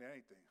anybody into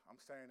anything.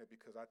 I'm saying it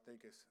because I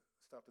think it's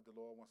stuff that the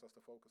Lord wants us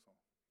to focus on.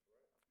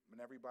 And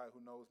everybody who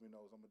knows me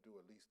knows I'm going to do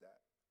at least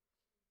that.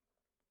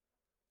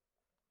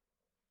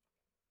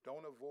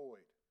 Don't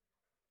avoid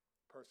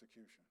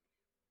persecution.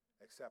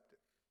 Accept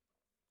it.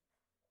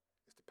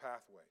 It's the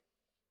pathway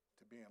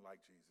to being like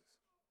Jesus.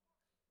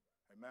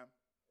 Amen?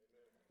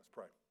 Let's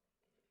pray.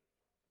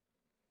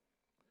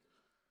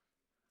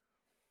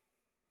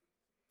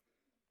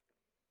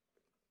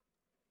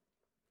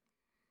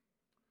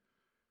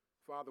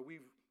 Father,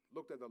 we've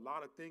looked at a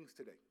lot of things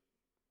today.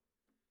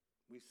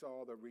 We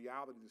saw the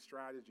reality, the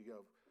strategy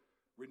of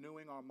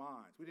renewing our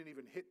minds. We didn't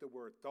even hit the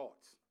word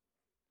thoughts.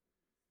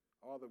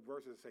 All the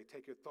verses say,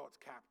 take your thoughts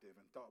captive.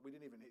 And thought. We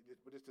didn't even hit it,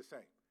 but it's the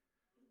same.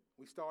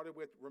 We started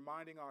with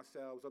reminding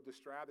ourselves of the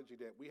strategy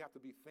that we have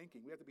to be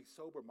thinking. We have to be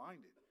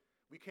sober-minded.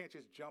 We can't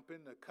just jump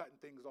into cutting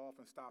things off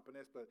and stopping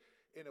this, but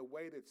in a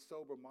way that's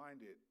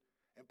sober-minded.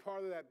 And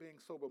part of that being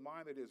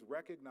sober-minded is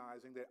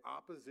recognizing that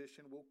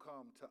opposition will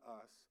come to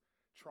us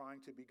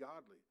trying to be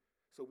godly.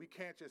 So we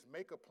can't just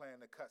make a plan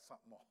to cut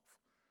something off.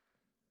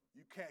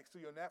 You can't do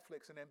your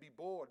Netflix and then be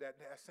bored that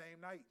same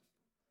night.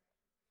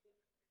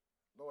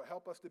 Lord,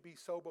 help us to be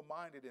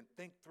sober-minded and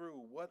think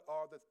through what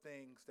are the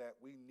things that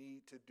we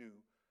need to do.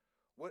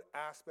 What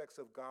aspects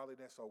of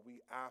godliness are we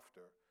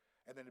after?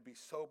 And then to be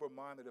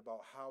sober-minded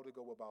about how to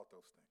go about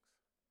those things.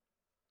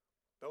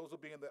 Those will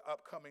be in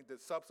the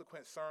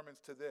subsequent sermons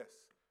to this.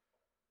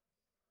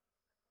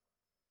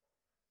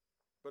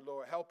 But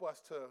Lord, help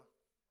us to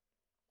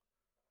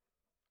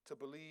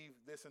believe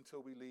this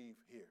until we leave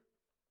here.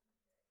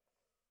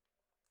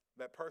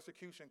 That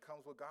persecution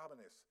comes with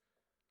godliness.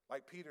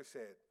 Like Peter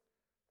said,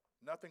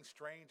 nothing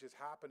strange is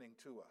happening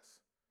to us.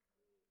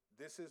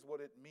 This is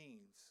what it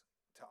means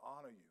to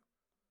honor you.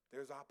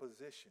 There's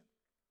opposition.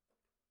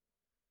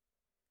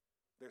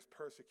 There's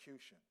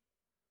persecution.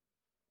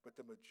 But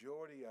the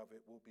majority of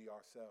it will be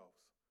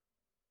ourselves.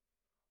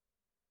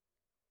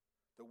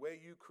 The way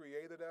you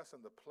created us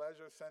and the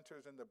pleasure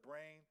centers in the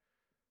brain,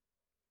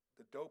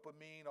 the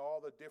dopamine,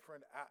 all the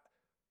different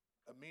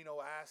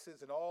amino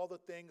acids and all the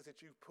things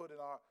that you've put in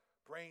our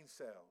brain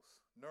cells,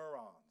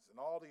 neurons, and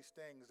all these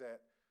things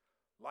that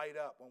light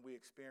up when we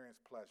experience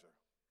pleasure.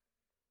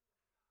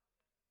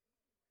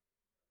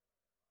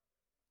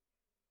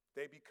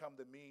 They become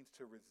the means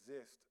to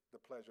resist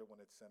the pleasure when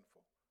it's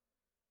sinful.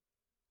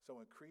 So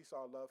increase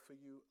our love for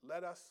you.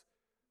 Let us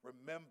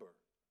remember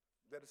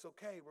that it's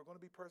okay. We're going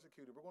to be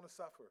persecuted. We're going to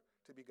suffer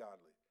to be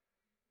godly.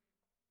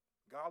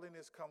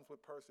 Godliness comes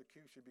with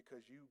persecution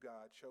because you,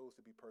 God, chose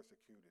to be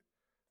persecuted.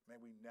 May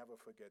we never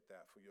forget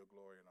that for your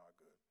glory and our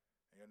good.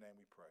 In your name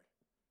we pray.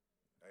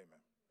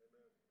 Amen.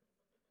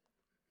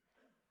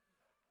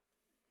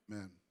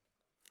 Amen.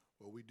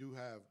 Well, we do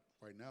have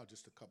right now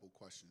just a couple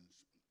questions.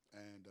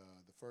 And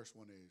the first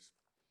one is,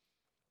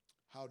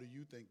 how do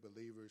you think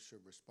believers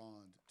should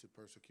respond to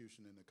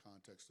persecution in the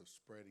context of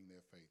spreading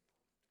their faith?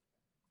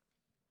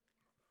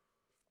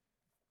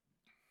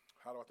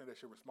 How do I think they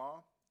should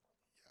respond?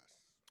 Yes.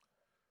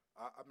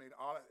 I mean,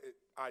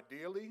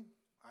 ideally,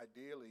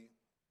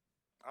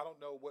 I don't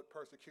know what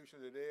persecution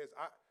it is.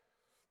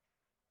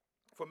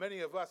 For many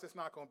of us, it's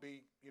not going to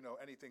be,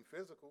 anything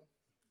physical.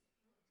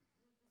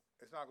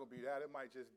 It's not going to be that. It might just